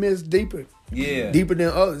in that midst deeper. Yeah. Deeper than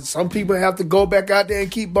others. Some people have to go back out there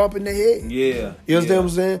and keep bumping their head. Yeah. You understand what I'm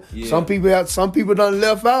saying? Yeah. Some people done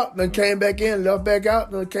left out, then came back in, left back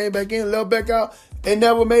out, then came back in, left back out, and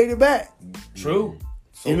never made it back. True.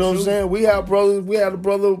 So you know what I'm saying? We had a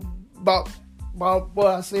brother about what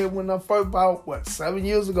I said when I first, about 7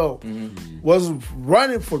 years ago, was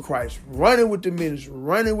running for Christ, running with the ministry,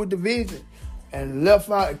 running with the vision, and left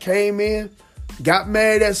out, came in, got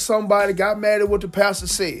mad at somebody, got mad at what the pastor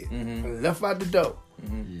said, and left out the door.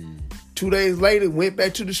 2 days later, went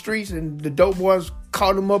back to the streets, and the dope boys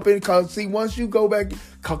caught him up in, because see, once you go back,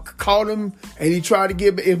 caught him, and he tried to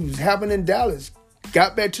get, it was happening in Dallas,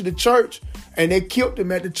 got back to the church, and they killed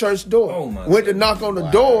him at the church door. Went to knock on the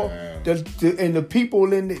door, and the people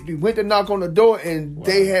went to knock on the door, and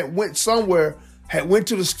they had went somewhere, went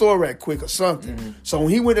to the store right quick or something. So when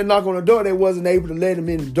he went to knock on the door, they wasn't able to let him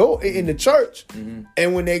in the door in the church.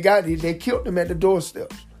 And when they got it, they killed him at the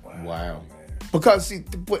doorstep. Wow. Because see,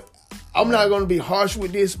 I'm not going to be harsh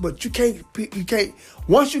with this, but you can't.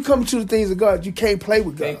 Once you come to the things of God, you can't play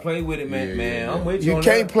with God. Can't play with it, man. I'm with you. You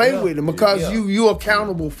can't play with him because you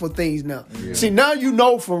accountable for things now. Yeah. See, now you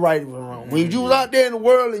know from right and wrong. When you was out there in the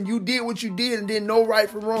world and you did what you did and didn't know right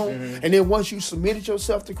from wrong, and then once you submitted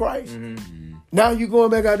yourself to Christ, now you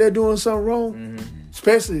going back out there doing something wrong,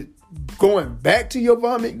 especially going back to your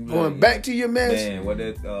vomit, going back to your mess. Man, what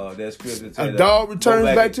that scripture a dog returns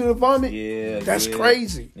back to the vomit. Yeah, that's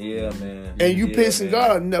crazy. Yeah, man. And you pissing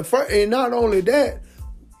God. And not only that,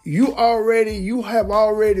 you was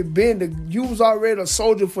already a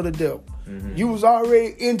soldier for the devil. You was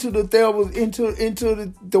already into the devil, into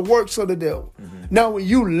the works of the devil. Now, when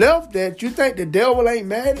you left that, you think the devil ain't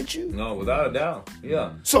mad at you? No, without a doubt.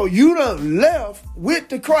 Yeah. So you done left with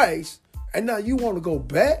the Christ. And now you want to go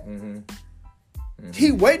back?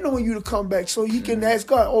 He waiting on you to come back so he can ask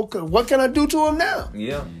God, okay, what can I do to him now?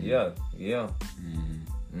 Yeah.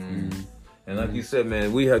 And like you said,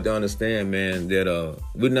 man, we have to understand, man, that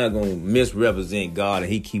we're not going to misrepresent God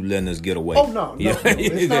and he keep letting us get away. Oh, no.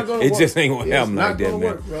 It's not going to work. It just ain't going to happen like that, man.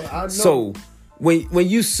 Work, bro. I know. So when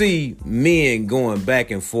you see men going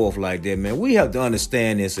back and forth like that, man, we have to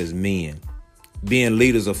understand this as men, being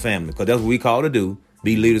leaders of family, because that's what we call to do.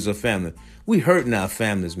 Be leaders of family. We hurting our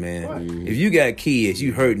families, man. Right. If you got kids,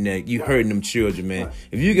 you hurting them children, man. Right.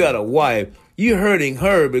 If you got a wife, you hurting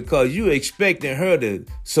her because you expecting her to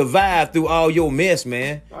survive through all your mess,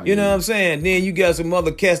 man. Right. You know what I'm saying? Then you got some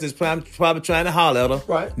other cats that's probably trying to holler at her.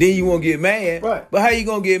 Right. Then you won't get mad. Right. But how you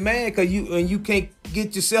gonna get mad because you can't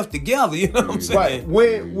get yourself together? You know what I'm saying?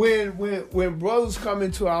 Right. When brothers come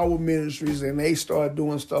into our ministries and they start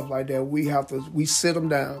doing stuff like that, we sit them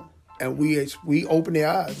down and we open their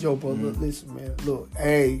eyes. Yo, brother, listen, man. Look,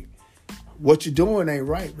 hey, what you're doing ain't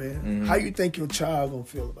right, man. How you think your child gonna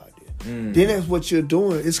feel about this? Then that's what you're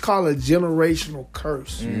doing. It's called a generational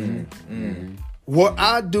curse. What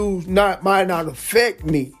I do might not affect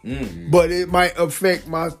me, but it might affect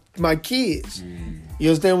my kids. You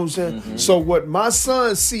understand what I'm saying? So what my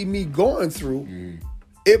son see me going through,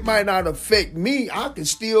 it might not affect me. I can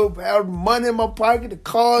still have money in my pocket, the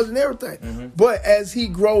cars and everything. But as he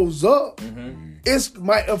grows up, it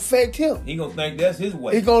might affect him. He gonna think that's his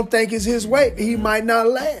way. He gonna think it's his way. He might not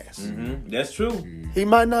last. That's true. He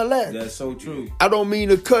might not last. That's so true. I don't mean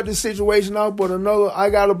to cut the situation out, but I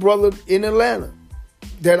got a brother in Atlanta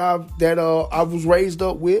that I was raised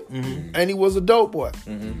up with, and he was a dope boy.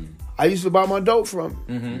 I used to buy my dope from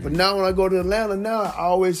him. But now when I go to Atlanta now, I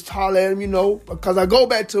always holler at him, because I go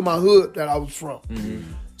back to my hood that I was from.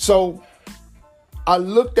 So I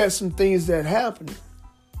looked at some things that happened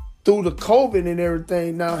through the COVID and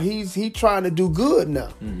everything. Now he trying to do good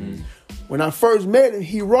now. When I first met him,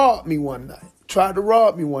 he robbed me one night. Tried to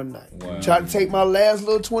rob me one night. Wow. Tried to take my last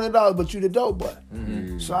little $20, but you the dope boy.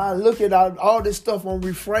 So I look at all this stuff I'm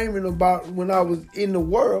reframing about when I was in the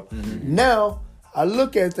world. Now I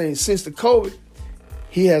look at things since the COVID.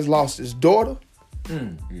 He has lost his daughter.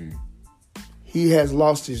 He has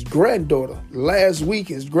lost his granddaughter. Last week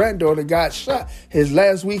his granddaughter got shot.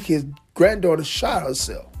 Last week his granddaughter shot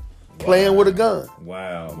herself playing with a gun.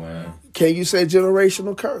 Wow, man. Can you say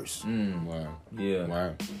generational curse? Wow. Yeah.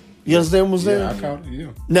 Wow. You understand what I'm saying? Yeah, I caught it,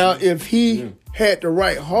 yeah. Now, if he had the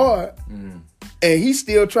right heart, and he's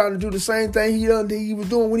still trying to do the same thing he was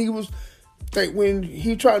doing when he was, trying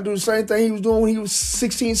to do the same thing he was doing when he was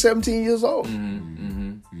 16, 17 years old.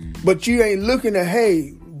 But you ain't looking at,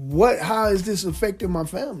 hey, how is this affecting my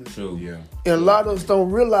family? True. Yeah. And a lot of us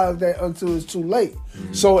don't realize that until it's too late.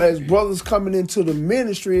 So as brothers coming into the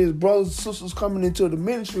ministry, as brothers and sisters coming into the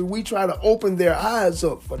ministry, we try to open their eyes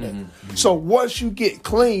up for that. So once you get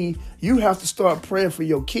clean, you have to start praying for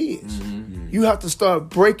your kids. You have to start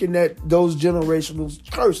breaking those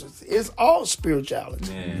generational curses. It's all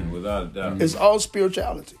spirituality. Man, without a doubt. It's all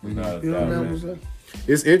spirituality. Without a You know doubt, what I'm man. saying?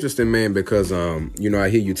 It's interesting, man, because I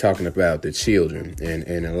hear you talking about the children,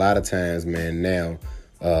 and a lot of times, man, now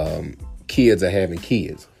kids are having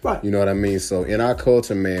kids. Right. You know what I mean? So in our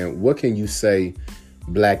culture, man, what can you say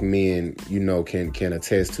black men, can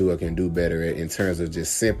attest to or can do better at in terms of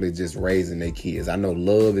just simply just raising their kids? I know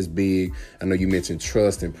love is big. I know you mentioned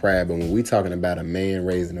trust and pride, but when we talking about a man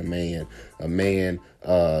raising a man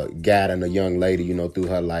guiding a young lady, through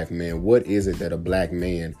her life, man, what is it that a black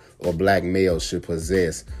man or black male should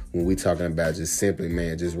possess when we talking about just simply,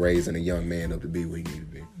 man, just raising a young man up to be where he need to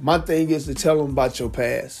be? My thing is to tell them about your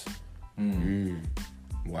past.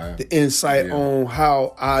 Wow. The insight on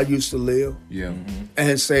how I used to live. Yeah.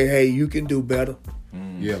 And say, hey, you can do better.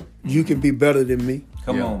 Yeah. You can be better than me.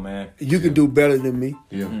 Come on, man. You can do better than me.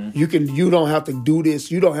 Yeah. You don't have to do this.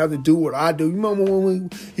 You don't have to do what I do. You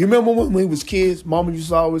remember when we was kids, Mama used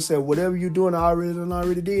to always say, whatever you're doing, I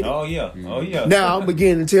already did it. Oh yeah. Oh yeah. Now I'm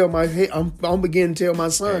beginning to tell my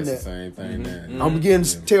son That's the that. same thing now. I'm beginning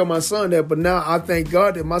to tell my son that, but now I thank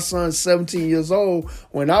God that my son's 17 years old.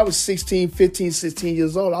 When I was 16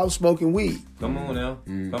 years old, I was smoking weed. Come on now.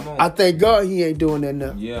 Come on. I thank God he ain't doing that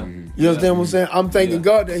now. Yeah. You understand what I'm saying? I'm thanking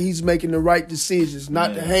God that he's making the right decisions,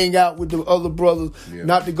 not to hang out with the other brothers,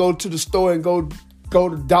 not to go to the store and go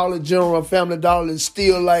to Dollar General or Family Dollar and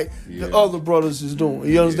steal like the other brothers is doing.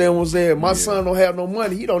 You understand what I'm saying? My son don't have no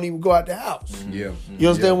money. He don't even go out the house. Yeah. You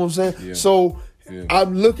understand what I'm saying? Yeah. So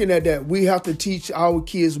I'm looking at that. We have to teach our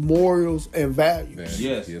kids morals and values.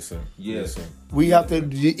 Yes. Yes, sir. Yes. sir. We have to,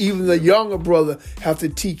 even the younger brother have to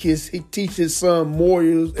teach his son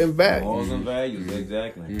morals and values. Morals and values,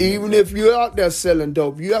 exactly. Even if you're out there selling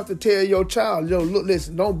dope, you have to tell your child, look,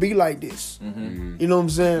 listen, don't be like this. You know what I'm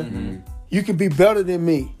saying? You can be better than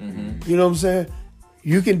me. You know what I'm saying?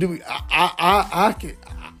 You can do. I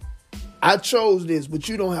chose this, but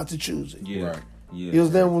you don't have to choose it. Yeah. Right. Yeah. You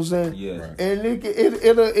understand what I'm saying? Yeah. Right. And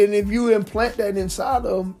and if you implant that inside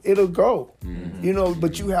of them, it'll grow.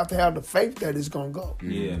 But you have to have the faith that it's gonna go.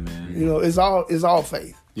 Yeah, man. It's all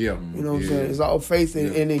faith. Yeah. You know what I'm saying? It's all faith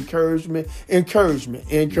and encouragement.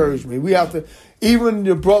 We have to, even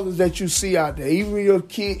the brothers that you see out there, even your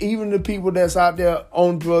kid, even the people that's out there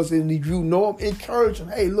on drugs, and if you know them, encourage them.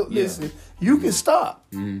 Hey, look, listen, You can stop,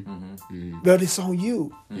 Mm-hmm. but it's on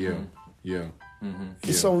you. Yeah. Yeah.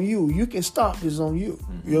 It's on you. You can stop. It's on you.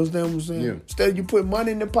 You understand what I'm saying? Yeah. Instead of you put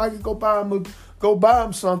money in the pocket, go buy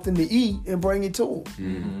him something to eat and bring it to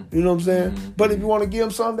him. You know what I'm saying? But if you want to give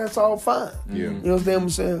him something, that's all fine. Yeah. You understand what I'm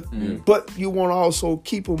saying? But you want to also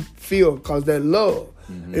keep them filled because that love.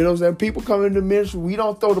 You know what I'm saying? People come into ministry, we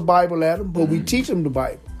don't throw the Bible at them, but we teach them the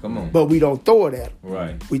Bible. Come on. But we don't throw it at them.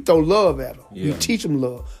 Right. We throw love at them. We Yeah. teach them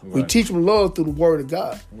love. We Right. teach them love through the Word of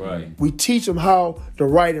God. Right. We teach them how to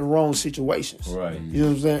right and wrong situations. Right. You know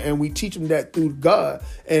what I'm saying? And we teach them that through God.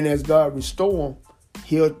 And as God restore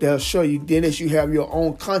them, they'll show you. Then as you have your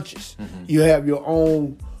own conscience, you have your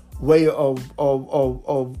own way of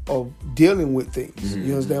dealing with things.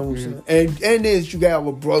 You understand what I'm saying? And then you have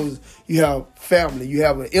a brothers, you have family, you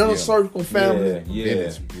have an inner circle family, Yeah.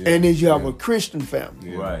 Business. Yeah. and then you have a Christian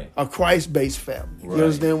family, Right. a Christ-based family. You Right.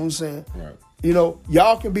 understand what I'm saying? Right. You know,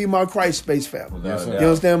 y'all can be my Christ-based family. Without a You doubt.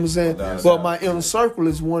 understand what I'm saying? Without a But doubt. my inner circle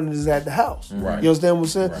is one that is at the house. Right. You understand what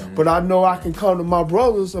I'm saying? But I know I can come to my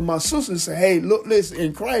brothers and my sisters and say, hey, look, listen,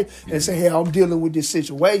 in Christ, and say, hey, I'm dealing with this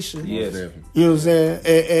situation. Yes. Definitely. You know what I'm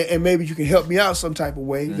saying? And maybe you can help me out some type of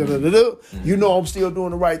way. Da-da-da-da. You know I'm still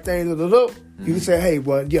doing the right thing. Da-da-da. You can say, hey,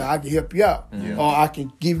 well, yeah, I can help you out. Or I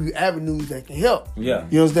can give you avenues that can help. Yeah.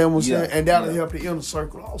 You understand what I'm Yeah. saying? And that'll Yeah. help the inner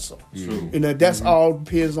circle also. True. You know, that's all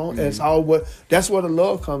depends on. That's where the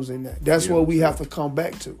love comes in. That's what we have to come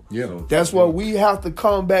back to. Yeah. That's what we have to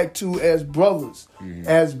come back to as brothers,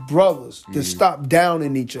 to stop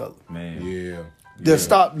downing each other. Man. Yeah. To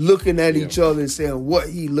stop looking at each other and saying, what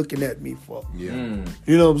he looking at me for? Yeah.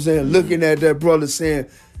 You know what I'm saying? Looking at that brother saying,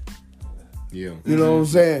 Yeah. you know what I'm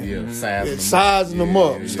saying? Yeah. Sizing them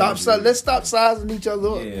up. Sizing them up. Yeah. Let's stop sizing each other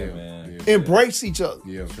up. Yeah, man. Embrace each other.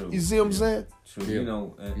 Yeah. You see what I'm saying? True. You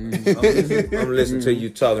know, I'm listening to you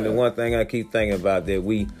talking. The one thing I keep thinking about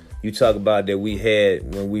that you talk about that we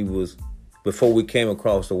had when before we came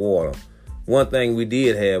across the water. One thing we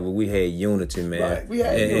did have was we had unity, man. Right. We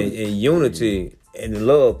had unity. And unity and the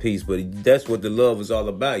love piece, but that's what the love is all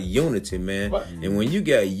about, unity, man. Right. And when you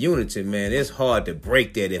got unity, man, it's hard to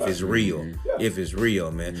break that if it's real. Yeah. If it's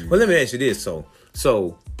real, man. Well, let me ask you this, so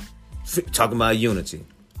talking about unity,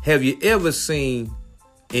 have you ever seen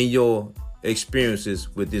in your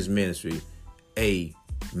experiences with this ministry a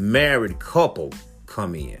married couple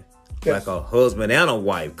come in? Yes. Like a husband and a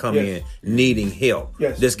wife come Yes. in needing help.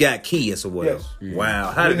 Yes. That's got kids or whatever. Yes. Wow.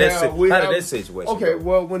 How did that situation Okay, go?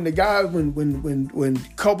 well, when the guys, when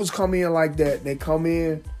couples come in like that, they come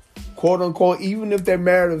in, quote unquote, even if they're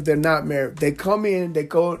married, if they're not married, they come in,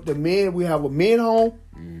 the men, we have a men home,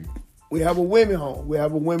 we have a women home, we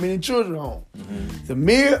have a women and children home. The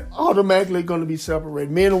men automatically going to be separated.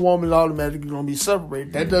 Men and women automatically going to be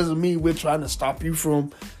separated. That doesn't mean we're trying to stop you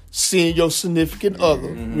from seeing your significant other.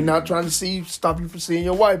 We're not trying to stop you from seeing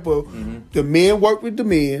your wife, but the men work with the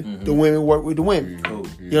men, the women work with the women. Cool.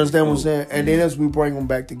 You understand what I'm saying? And then as we bring them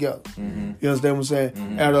back together. You understand what I'm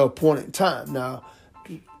saying? At a point in time. Now,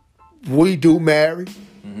 we do marry.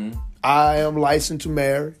 I am licensed to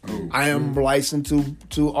marry. I am licensed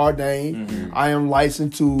to ordain. I am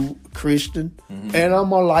licensed to Christian, and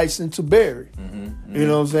I'm a licensed to bury. You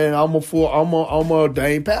know what I'm saying? I'm a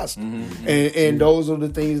ordained pastor, and those are the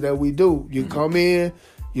things that we do. You come in,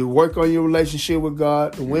 you work on your relationship with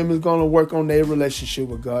God. The women's gonna work on their relationship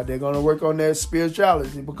with God. They're gonna work on their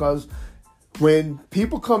spirituality because when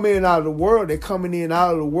people come in out of the world, they're coming in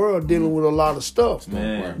out of the world dealing with a lot of stuff.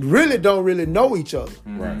 Man. Really don't really know each other.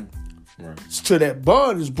 Right. Right. So that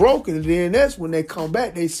bond is broken, and then that's when they come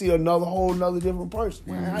back, they see whole nother different person.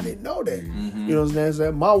 Man, I didn't know that. You know what I'm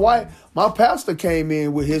saying? My pastor came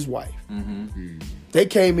in with his wife. They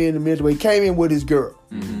came in the midway, came in with his girl.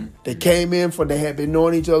 They came in they had been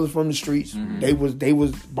knowing each other from the streets. They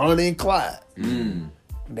was Bonnie and Clyde.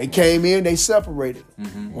 They came in, they separated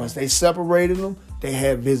them. Once they separated them, they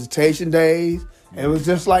had visitation days, and it was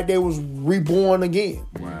just like they was reborn again.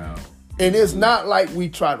 Wow. And it's not like we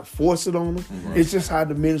try to force it on them. It's just how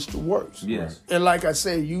the ministry works. Yes. And like I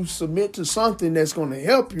said, you submit to something that's going to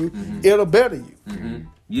help you, it'll better you.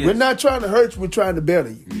 Yes. We're not trying to hurt you, we're trying to better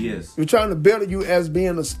you. Yes. We're trying to better you as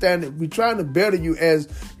being a standard. We're trying to better you as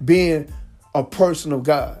being a person of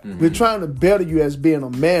God. We're trying to better you as being a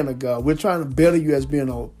man of God. We're trying to better you as being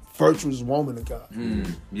a virtuous woman of God.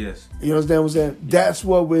 Yes. You understand what I'm saying? That's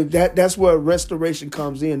what that's where restoration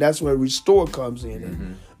comes in. That's where restore comes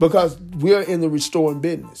in. Because we're in the restoring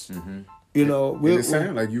business. You know, And it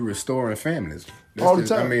sounds like you restoring families. All the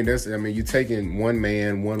time. I mean, you taking one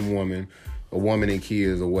man, one woman, a woman and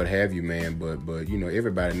kids or what have you, man. But you know,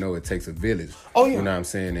 everybody know it takes a village. Oh, yeah. You know what I'm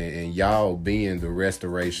saying? And y'all being the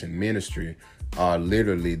restoration ministry, are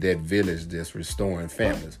literally that village that's restoring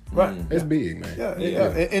families. Right. It's big, man. Yeah.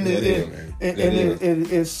 And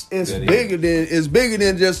it's is. bigger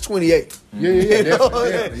than just 28. Yeah,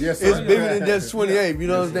 definitely. Yes, sir. It's bigger than just 28. You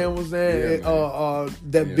know what I'm saying?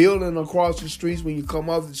 That building across the streets when you come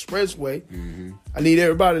off the expressway. Mm-hmm. I need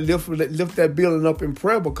everybody to lift that building up in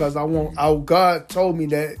prayer because our God told me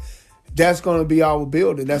that that's going to be our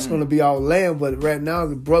building. That's going to be our land. But right now,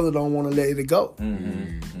 the brother don't want to let it go.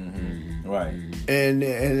 Right. And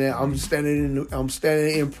I'm standing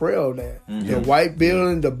in prayer of that. The white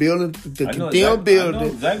building, the condemned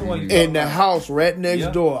building, and the house right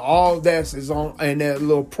next door. All that is on, and that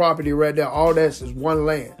little property right there. All that is one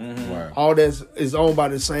land. Wow. All that is owned by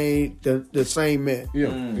the same man.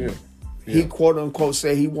 Yeah. He quote unquote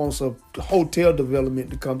said he wants a hotel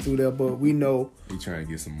development to come through there, but we know He trying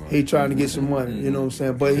to get some money. he trying to get some money. You know what I'm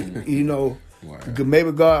saying? But you know. Wow.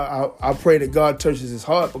 Maybe God, I pray that God touches his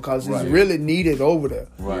heart because it's really needed over there.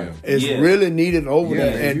 Right. It's really needed over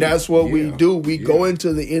there. And that's what we do. We go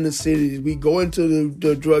into the inner cities. We go into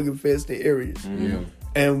the drug infested areas. Yeah.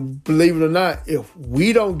 And believe it or not, if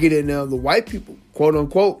we don't get in there, the white people, quote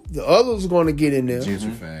unquote, the others are going to get in there.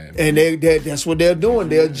 Gentrified. And that's what they're doing.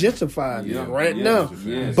 They're gentrifying now.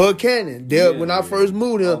 Yes. Buchanan, when I first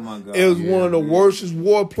moved here, it was one of the worst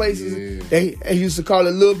war places. They used to call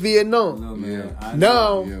it Little Vietnam.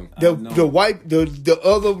 Now the white, the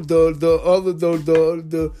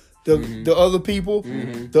other people,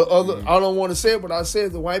 the other, I don't want to say it, but I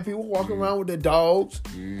said the white people walking around with their dogs,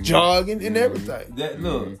 jogging and everything.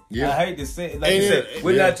 I hate to say it. Like you said,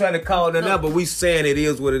 we're not trying to call it out, but we saying it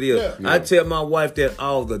is what it is. I tell my wife that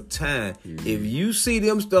all the time. If you see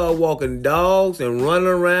them start walking dogs and running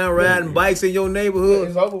around, riding bikes in your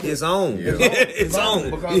neighborhood, it's on. It's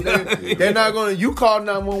on. Because they're not going to, you call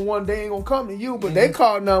 911, they ain't going to come to you, but they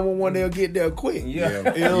call 911, they'll get there quick. You know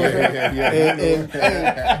what I'm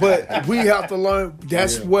saying? But we have to learn.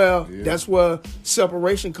 That's where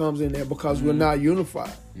separation comes in there because we're not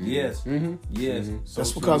unified. Yes. Yes. So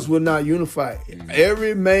that's because we're not unified.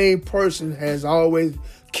 Every main person has always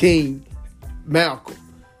King, Malcolm.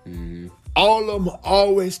 All of them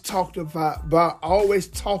always talk about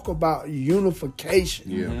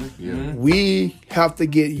unification. We have to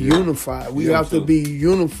get unified. We have to be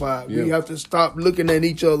unified. We have to stop looking at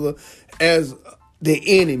each other as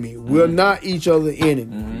the enemy. We're not each other's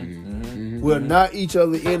enemy. We're not each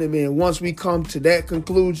other's enemy. And once we come to that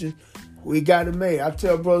conclusion, we got it made. I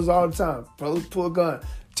tell brothers all the time, brothers pull a gun.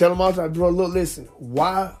 Tell them all the time, bro, look, listen,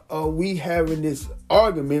 why are we having this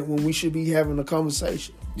argument when we should be having a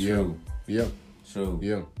conversation? True. Yeah.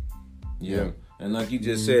 And like you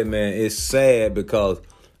just said, man, it's sad because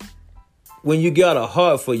when you got a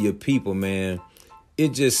heart for your people, man,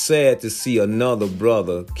 it's just sad to see another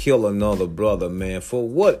brother kill another brother, man, for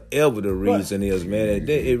whatever the reason is, man.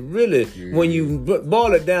 It really, when you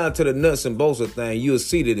boil it down to the nuts and bolts of thing, you'll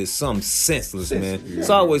see that it's something senseless, man. It's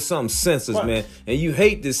always something senseless, man. And you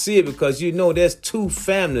hate to see it because you know there's two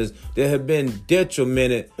families that have been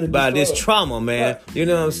detrimented by this trauma, man. You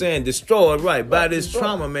know what I'm saying? Destroyed, by this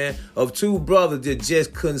trauma, man, of two brothers that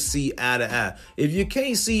just couldn't see eye to eye. If you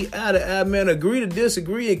can't see eye to eye, man, agree to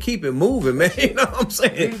disagree and keep it moving, man. You know what I'm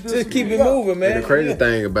saying? Just keep it moving, man. And the crazy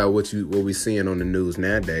thing about what we seeing on the news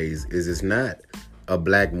nowadays is it's not a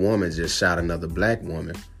black woman just shot another black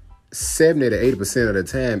woman. 70 to 80% of the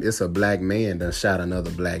time, it's a black man that shot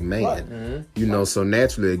another black man. You know, so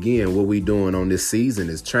naturally, again, what we doing on this season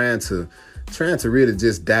is trying to really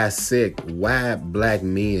just dissect why black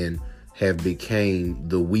men have became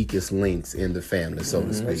the weakest links in the family, so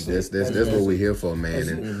to speak. That's what we're here for, man.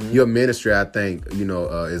 And your ministry, I think,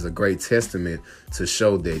 is a great testament to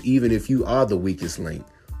show that even if you are the weakest link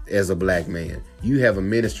as a black man, you have a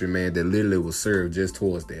ministry, man, that literally will serve just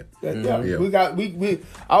towards that.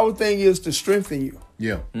 Our thing is to strengthen you.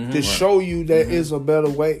 To show you that is a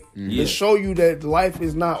better way. To show you that life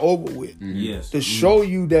is not over with. To show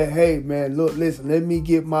you that, hey, man, look, listen,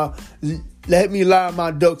 let me line my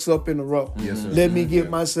ducks up in a row. Let me get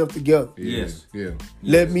myself together.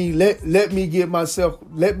 Let me get myself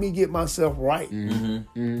right.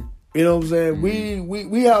 You know what I'm saying?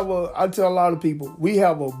 We have I tell a lot of people, we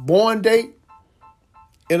have a born date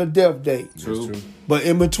and a death date. True. But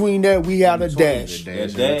in between that, we have a dash.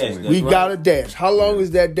 We got a dash. How long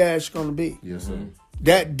is that dash going to be? Yes, sir.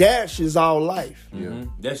 That dash is our life.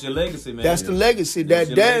 That's your legacy, man. That's the legacy.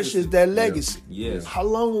 That dash is that legacy. Yes. How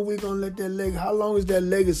long are we going to let that legacy? How long is that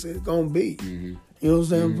legacy going to be? You know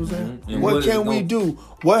what I'm saying? What can we do?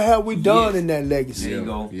 What have we done in that legacy? There you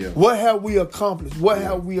go. What have we accomplished? What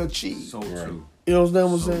have we achieved? So true. You know what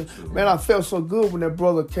I'm saying? Man, I felt so good when that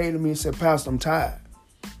brother came to me and said, Pastor, I'm tired.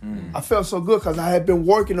 I felt so good because I had been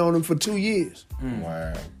working on him for 2 years.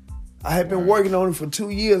 Wow. I had been working on him for 2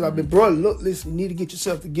 years. I've been, brother, look, listen, you need to get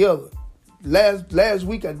yourself together. Last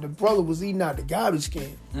week, the brother was eating out the garbage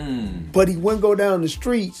can. But he wouldn't go down the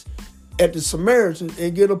streets at the Samaritan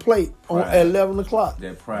and get a plate at 11 o'clock.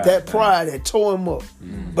 That pride that tore him up.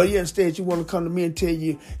 But instead, you want to come to me and tell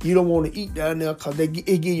you don't want to eat down there because it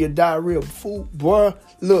give you diarrhea. Food, boy,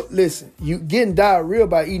 look, listen, you getting diarrhea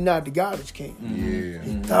by eating out the garbage can.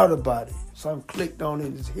 He thought about it. Something clicked on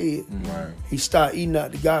in his head. He started eating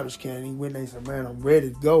out the garbage can. He went there and said, man, I'm ready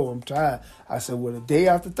to go. I'm tired. I said, well, the day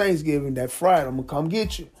after Thanksgiving, that Friday, I'm going to come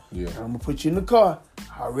get you. And I'm going to put you in the car.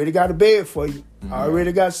 I already got a bed for you. I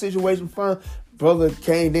already got a situation fine. Brother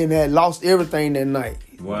came in, had lost everything that night.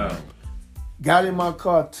 Wow. Got in my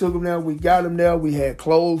car, took him there. We got him there. We had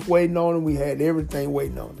clothes waiting on him. We had everything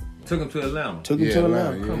waiting on him. Took him to Atlanta. Took him to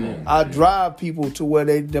Atlanta. Come on. I drive people to where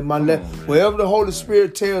wherever the Holy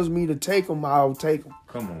Spirit tells me to take them, I'll take them.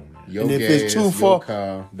 Come on, man. Your and if gas, it's too far, your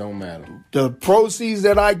car, don't matter. The proceeds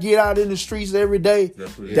that I get out in the streets every day,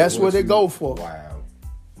 that's what they go for. Wow.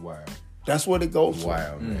 That's what it goes for.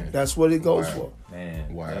 Wow, man. That's what it goes for.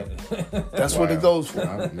 Man. Wow. That's what it goes for.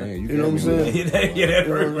 Man, you know what I'm saying?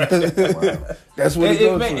 Wow. That's what it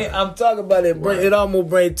goes man, for. I'm talking about it. It almost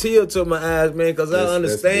bring tears to my eyes, man, because I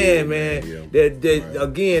understand, man, that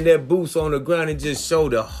again, that boots on the ground and just show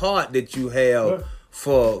the heart that you have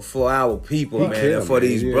for our people, man, and for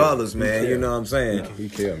these brothers, man. You know what I'm saying? He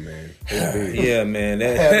care, man. Yeah, man.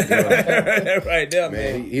 That right there,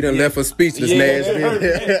 man. He done left us speechless, Nashville.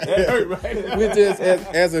 That hurt right. We just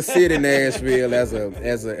as a city, Nashville, as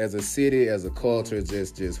a city, as a culture,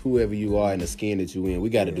 just whoever you are in the skin that you in, we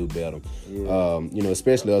got to do better.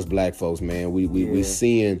 Especially us black folks, man. We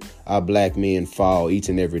seeing our black men fall each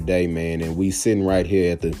and every day, man, and we sitting right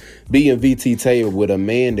here at the BMVT table with a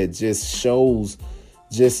man that just shows.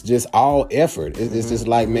 Just all effort. It's just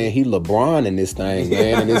like, man, he LeBron in this thing,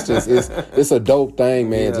 man, and it's a dope thing,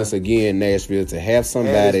 man. Just again, Nashville, to have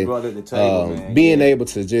somebody being able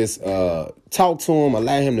to just talk to him,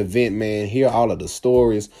 allow him to vent, man, hear all of the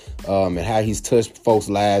stories, and how he's touched folks'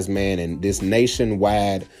 lives, man, and this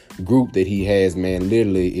nationwide group that he has, man,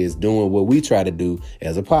 literally is doing what we try to do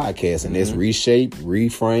as a podcast, and that's reshape,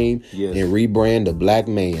 reframe, and rebrand the black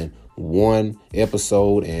man. One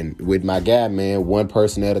episode and with my guy, man, one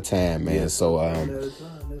person at a time, man. So,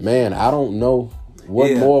 man, I don't know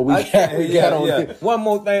what more we got on here. One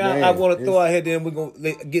more thing I want to throw out here, then we're going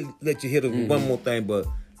to let you hit one more thing. But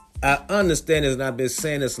I understand this, and I've been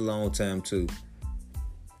saying this a long time, too.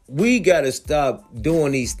 We got to stop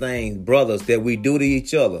doing these things, brothers, that we do to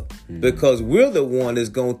each other, because we're the one that's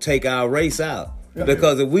going to take our race out.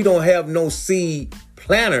 Because if we don't have no seed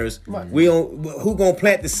planters, who gonna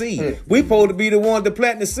plant the seed? We supposed to be the one to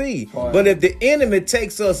plant the seed. But if the enemy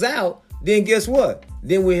takes us out, then guess what?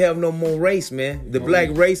 Then we have no more race, man. The black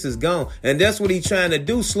race is gone. And that's what he's trying to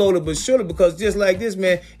do slowly but surely, because just like this,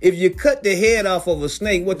 man, if you cut the head off of a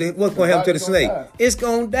snake, what's gonna happen to the snake? It's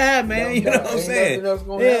gonna die, man. You know what I'm saying?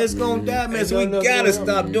 It's gonna die, man. So we gotta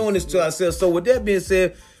stop doing this to ourselves. So with that being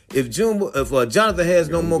said, if Jonathan has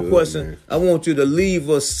no more questions, I want you to leave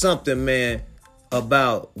us something, man,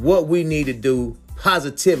 about what we need to do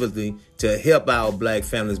positively to help our black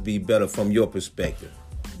families be better from your perspective.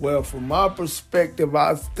 Well, from my perspective,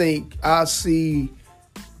 I think I see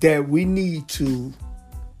that we need to,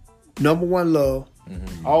 number one, love,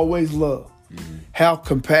 always love, have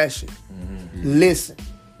compassion, listen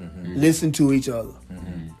to each other,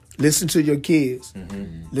 listen to your kids,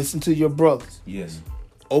 listen to your brothers. Yes.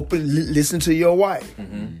 Listen to your wife.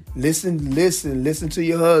 Listen to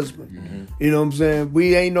your husband. You know what I'm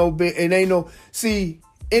saying? See,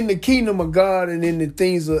 in the kingdom of God and in the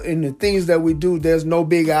things that we do, there's no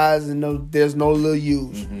big eyes and there's no little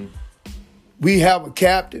U's. We have a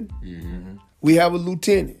captain, we have a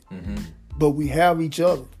lieutenant, but we have each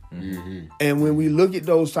other. And when we look at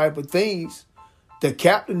those type of things, the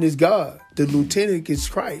captain is God, the lieutenant is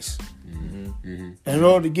Christ. And in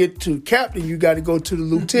order to get to the captain, you got to go to the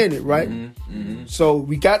lieutenant, right? So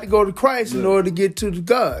we got to go to Christ in order to get to the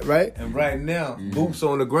God, right? And right now, boots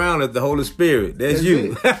on the ground at the Holy Spirit. That's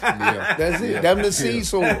you. That's it. That's the seed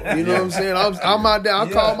sower. You know what I'm saying? I'm out there. I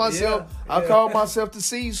call myself the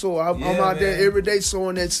seed sower. I'm out there every day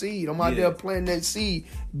sowing that seed. I'm out there planting that seed,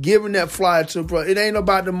 giving that flyer to the brother. It ain't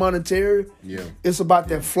about the monetary. It's about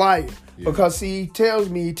that flyer. Because see, he tells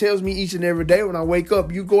me each and every day when I wake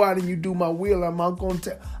up, you go out and you do my will, I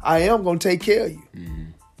am gonna take care of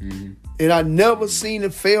you. And I never seen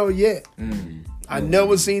it fail yet. I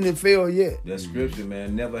never seen it fail yet. That scripture,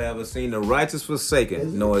 man. Never have I seen the righteous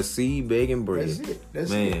forsaken, nor a seed begging bread. That's it.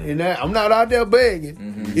 That's man. it. And I'm not out there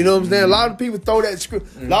begging. You know what I'm saying? A lot of people throw that script.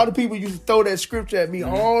 A lot of people used to throw that scripture at me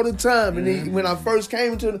all the time. And then when I first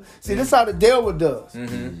came into see, this is how the devil does.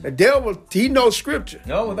 The devil, he knows scripture.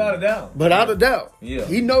 No, without a doubt. Without a doubt. Yeah.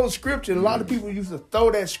 He knows scripture. And a lot of people used to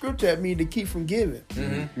throw that scripture at me to keep from giving.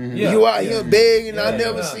 Yeah. You out here begging, I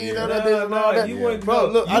never seen none of this and all that. You weren't, Bro,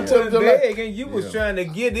 look, I told you you begging. You was trying to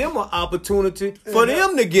give them an opportunity for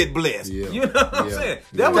them to get blessed. Yeah. You know what I'm saying?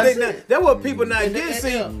 That's what people not get.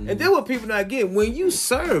 See, and that's what people not get. When you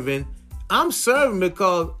serving, I'm serving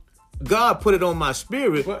because God put it on my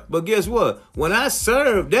spirit. But guess what? When I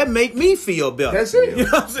serve, that make me feel better. That's it. You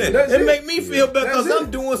know what I'm saying? It make me feel better because I'm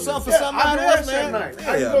doing something for somebody else, man. I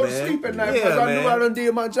didn't go to sleep at night because I knew I done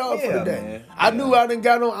did my job for the day. Man. I knew I done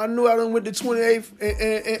got on. I knew I done went to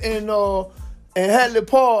 28th and Hadley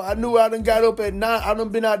Paul. I knew I done got up at 9. I done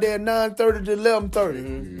been out there at 9:30 to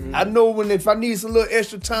 11:30. I know if I need some little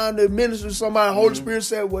extra time to minister to somebody, Holy Spirit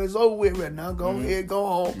said, well, it's over with right now. Go ahead, go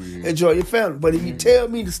home, enjoy your family. But if you tell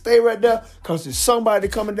me to stay right there, because there's somebody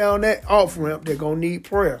coming down that off ramp that's gonna need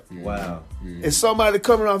prayer. Wow. It's somebody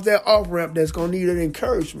coming off that off ramp that's gonna need an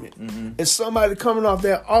encouragement. It's somebody coming off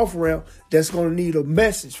that off ramp that's gonna need a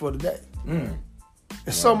message for the day.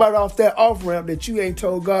 It's somebody off that off ramp that you ain't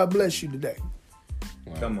told God bless you today.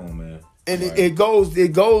 Come on, man. And it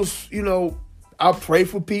goes, you know, I pray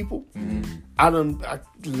for people. A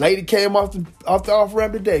lady came off the off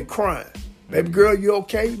ramp today crying. Baby girl, you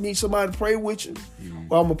okay? You need somebody to pray with you?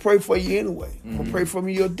 Well, I'm going to pray for you anyway. I'm going to pray for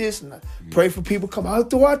me, you're distant. Pray for people come out.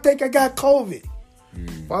 Do I think I got COVID?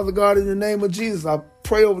 Father God, in the name of Jesus, I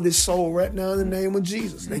pray over this soul right now in the name of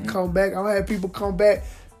Jesus. They come back. I had people come back.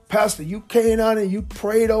 Pastor, you came out and you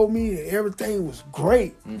prayed over me and everything was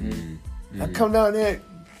great. I come down there.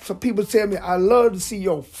 Some people tell me, I love to see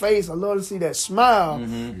your face. I love to see that smile.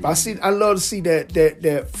 I love to see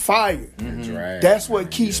that fire. That's what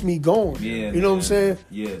keeps me going. You know what I'm saying?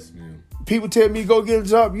 Yes. People tell me go get a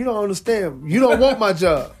job. You don't understand. You don't want my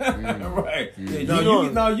job. Right. You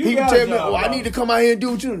people tell me, I need to come out here and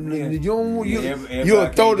do what you.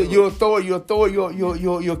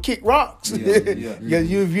 You'll kick rocks.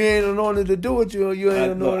 If you ain't anointed to do it, you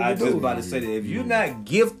ain't anointed to do it. I was just about to say that if you're not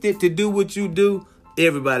gifted to do what you do,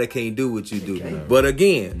 everybody can't do what you do. But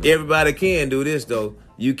again, everybody can do this though.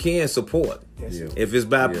 You can support. If it's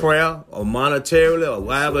by prayer or monetarily or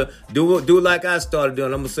whatever, do like I started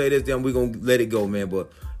doing. I'm gonna say this, then we're gonna let it go, man.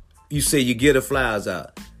 But you say you get the flyers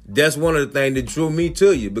out. That's one of the things that drew me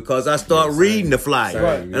to you because I start reading the flyer.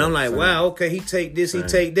 And I'm like, wow, okay, he take this, he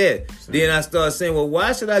take that. Then I start saying, well,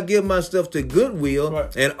 why should I give my stuff to Goodwill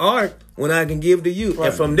and Art when I can give to you?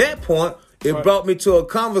 And from that point, it brought me to a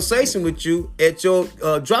conversation with you at your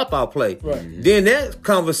dropout play. Then that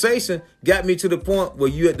conversation got me to the point where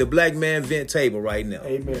you at the Black Man Vent table right now.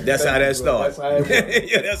 Amen. That's how that started. That's how it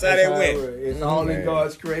went. That's how that went. It's all in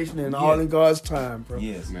God's creation and all in God's time, bro.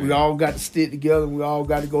 Yes, man. We all got to stick together. We all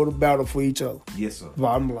got to go to battle for each other. Yes, sir.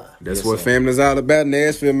 Bottom line. That's what family's all about,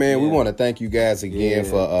 Nashville, man. We want to thank you guys again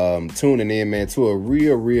for tuning in, man, to a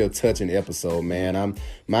real touching episode, man.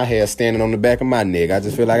 My hair standing on the back of my neck. I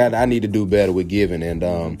just feel like I need to do better with giving,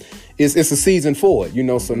 and it's a season for it, you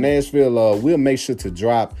know. So Nashville, we'll make sure to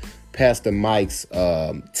drop Pastor Mike's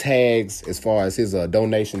tags as far as his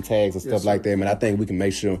donation tags and stuff like that, man. I think we can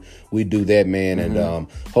make sure we do that, man. And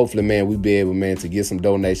hopefully, man, we be able, man, to get some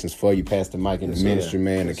donations for you, Pastor Mike, in the ministry,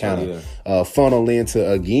 man, to kind of funnel into,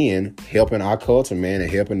 again, helping our culture, man, and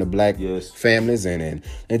helping the black families and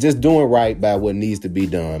just doing right by what needs to be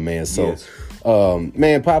done, man. So,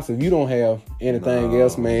 man, Pops, if you don't have anything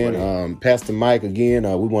else, man, Pastor Mike, again,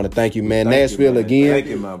 we want to thank you, man. Nashville, again. Thank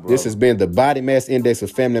you, my bro. This has been the Body Mass Index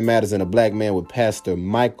of Family Matters and a Black Man with Pastor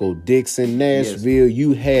Michael Dixon. Nashville,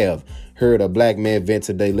 you have heard a Black Man vent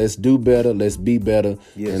today. Let's do better. Let's be better.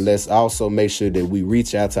 And let's also make sure that we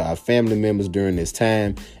reach out to our family members during this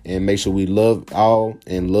time and make sure we love all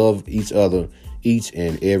and love each other each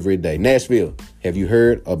and every day. Nashville, have you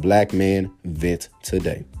heard a Black Man vent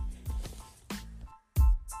today?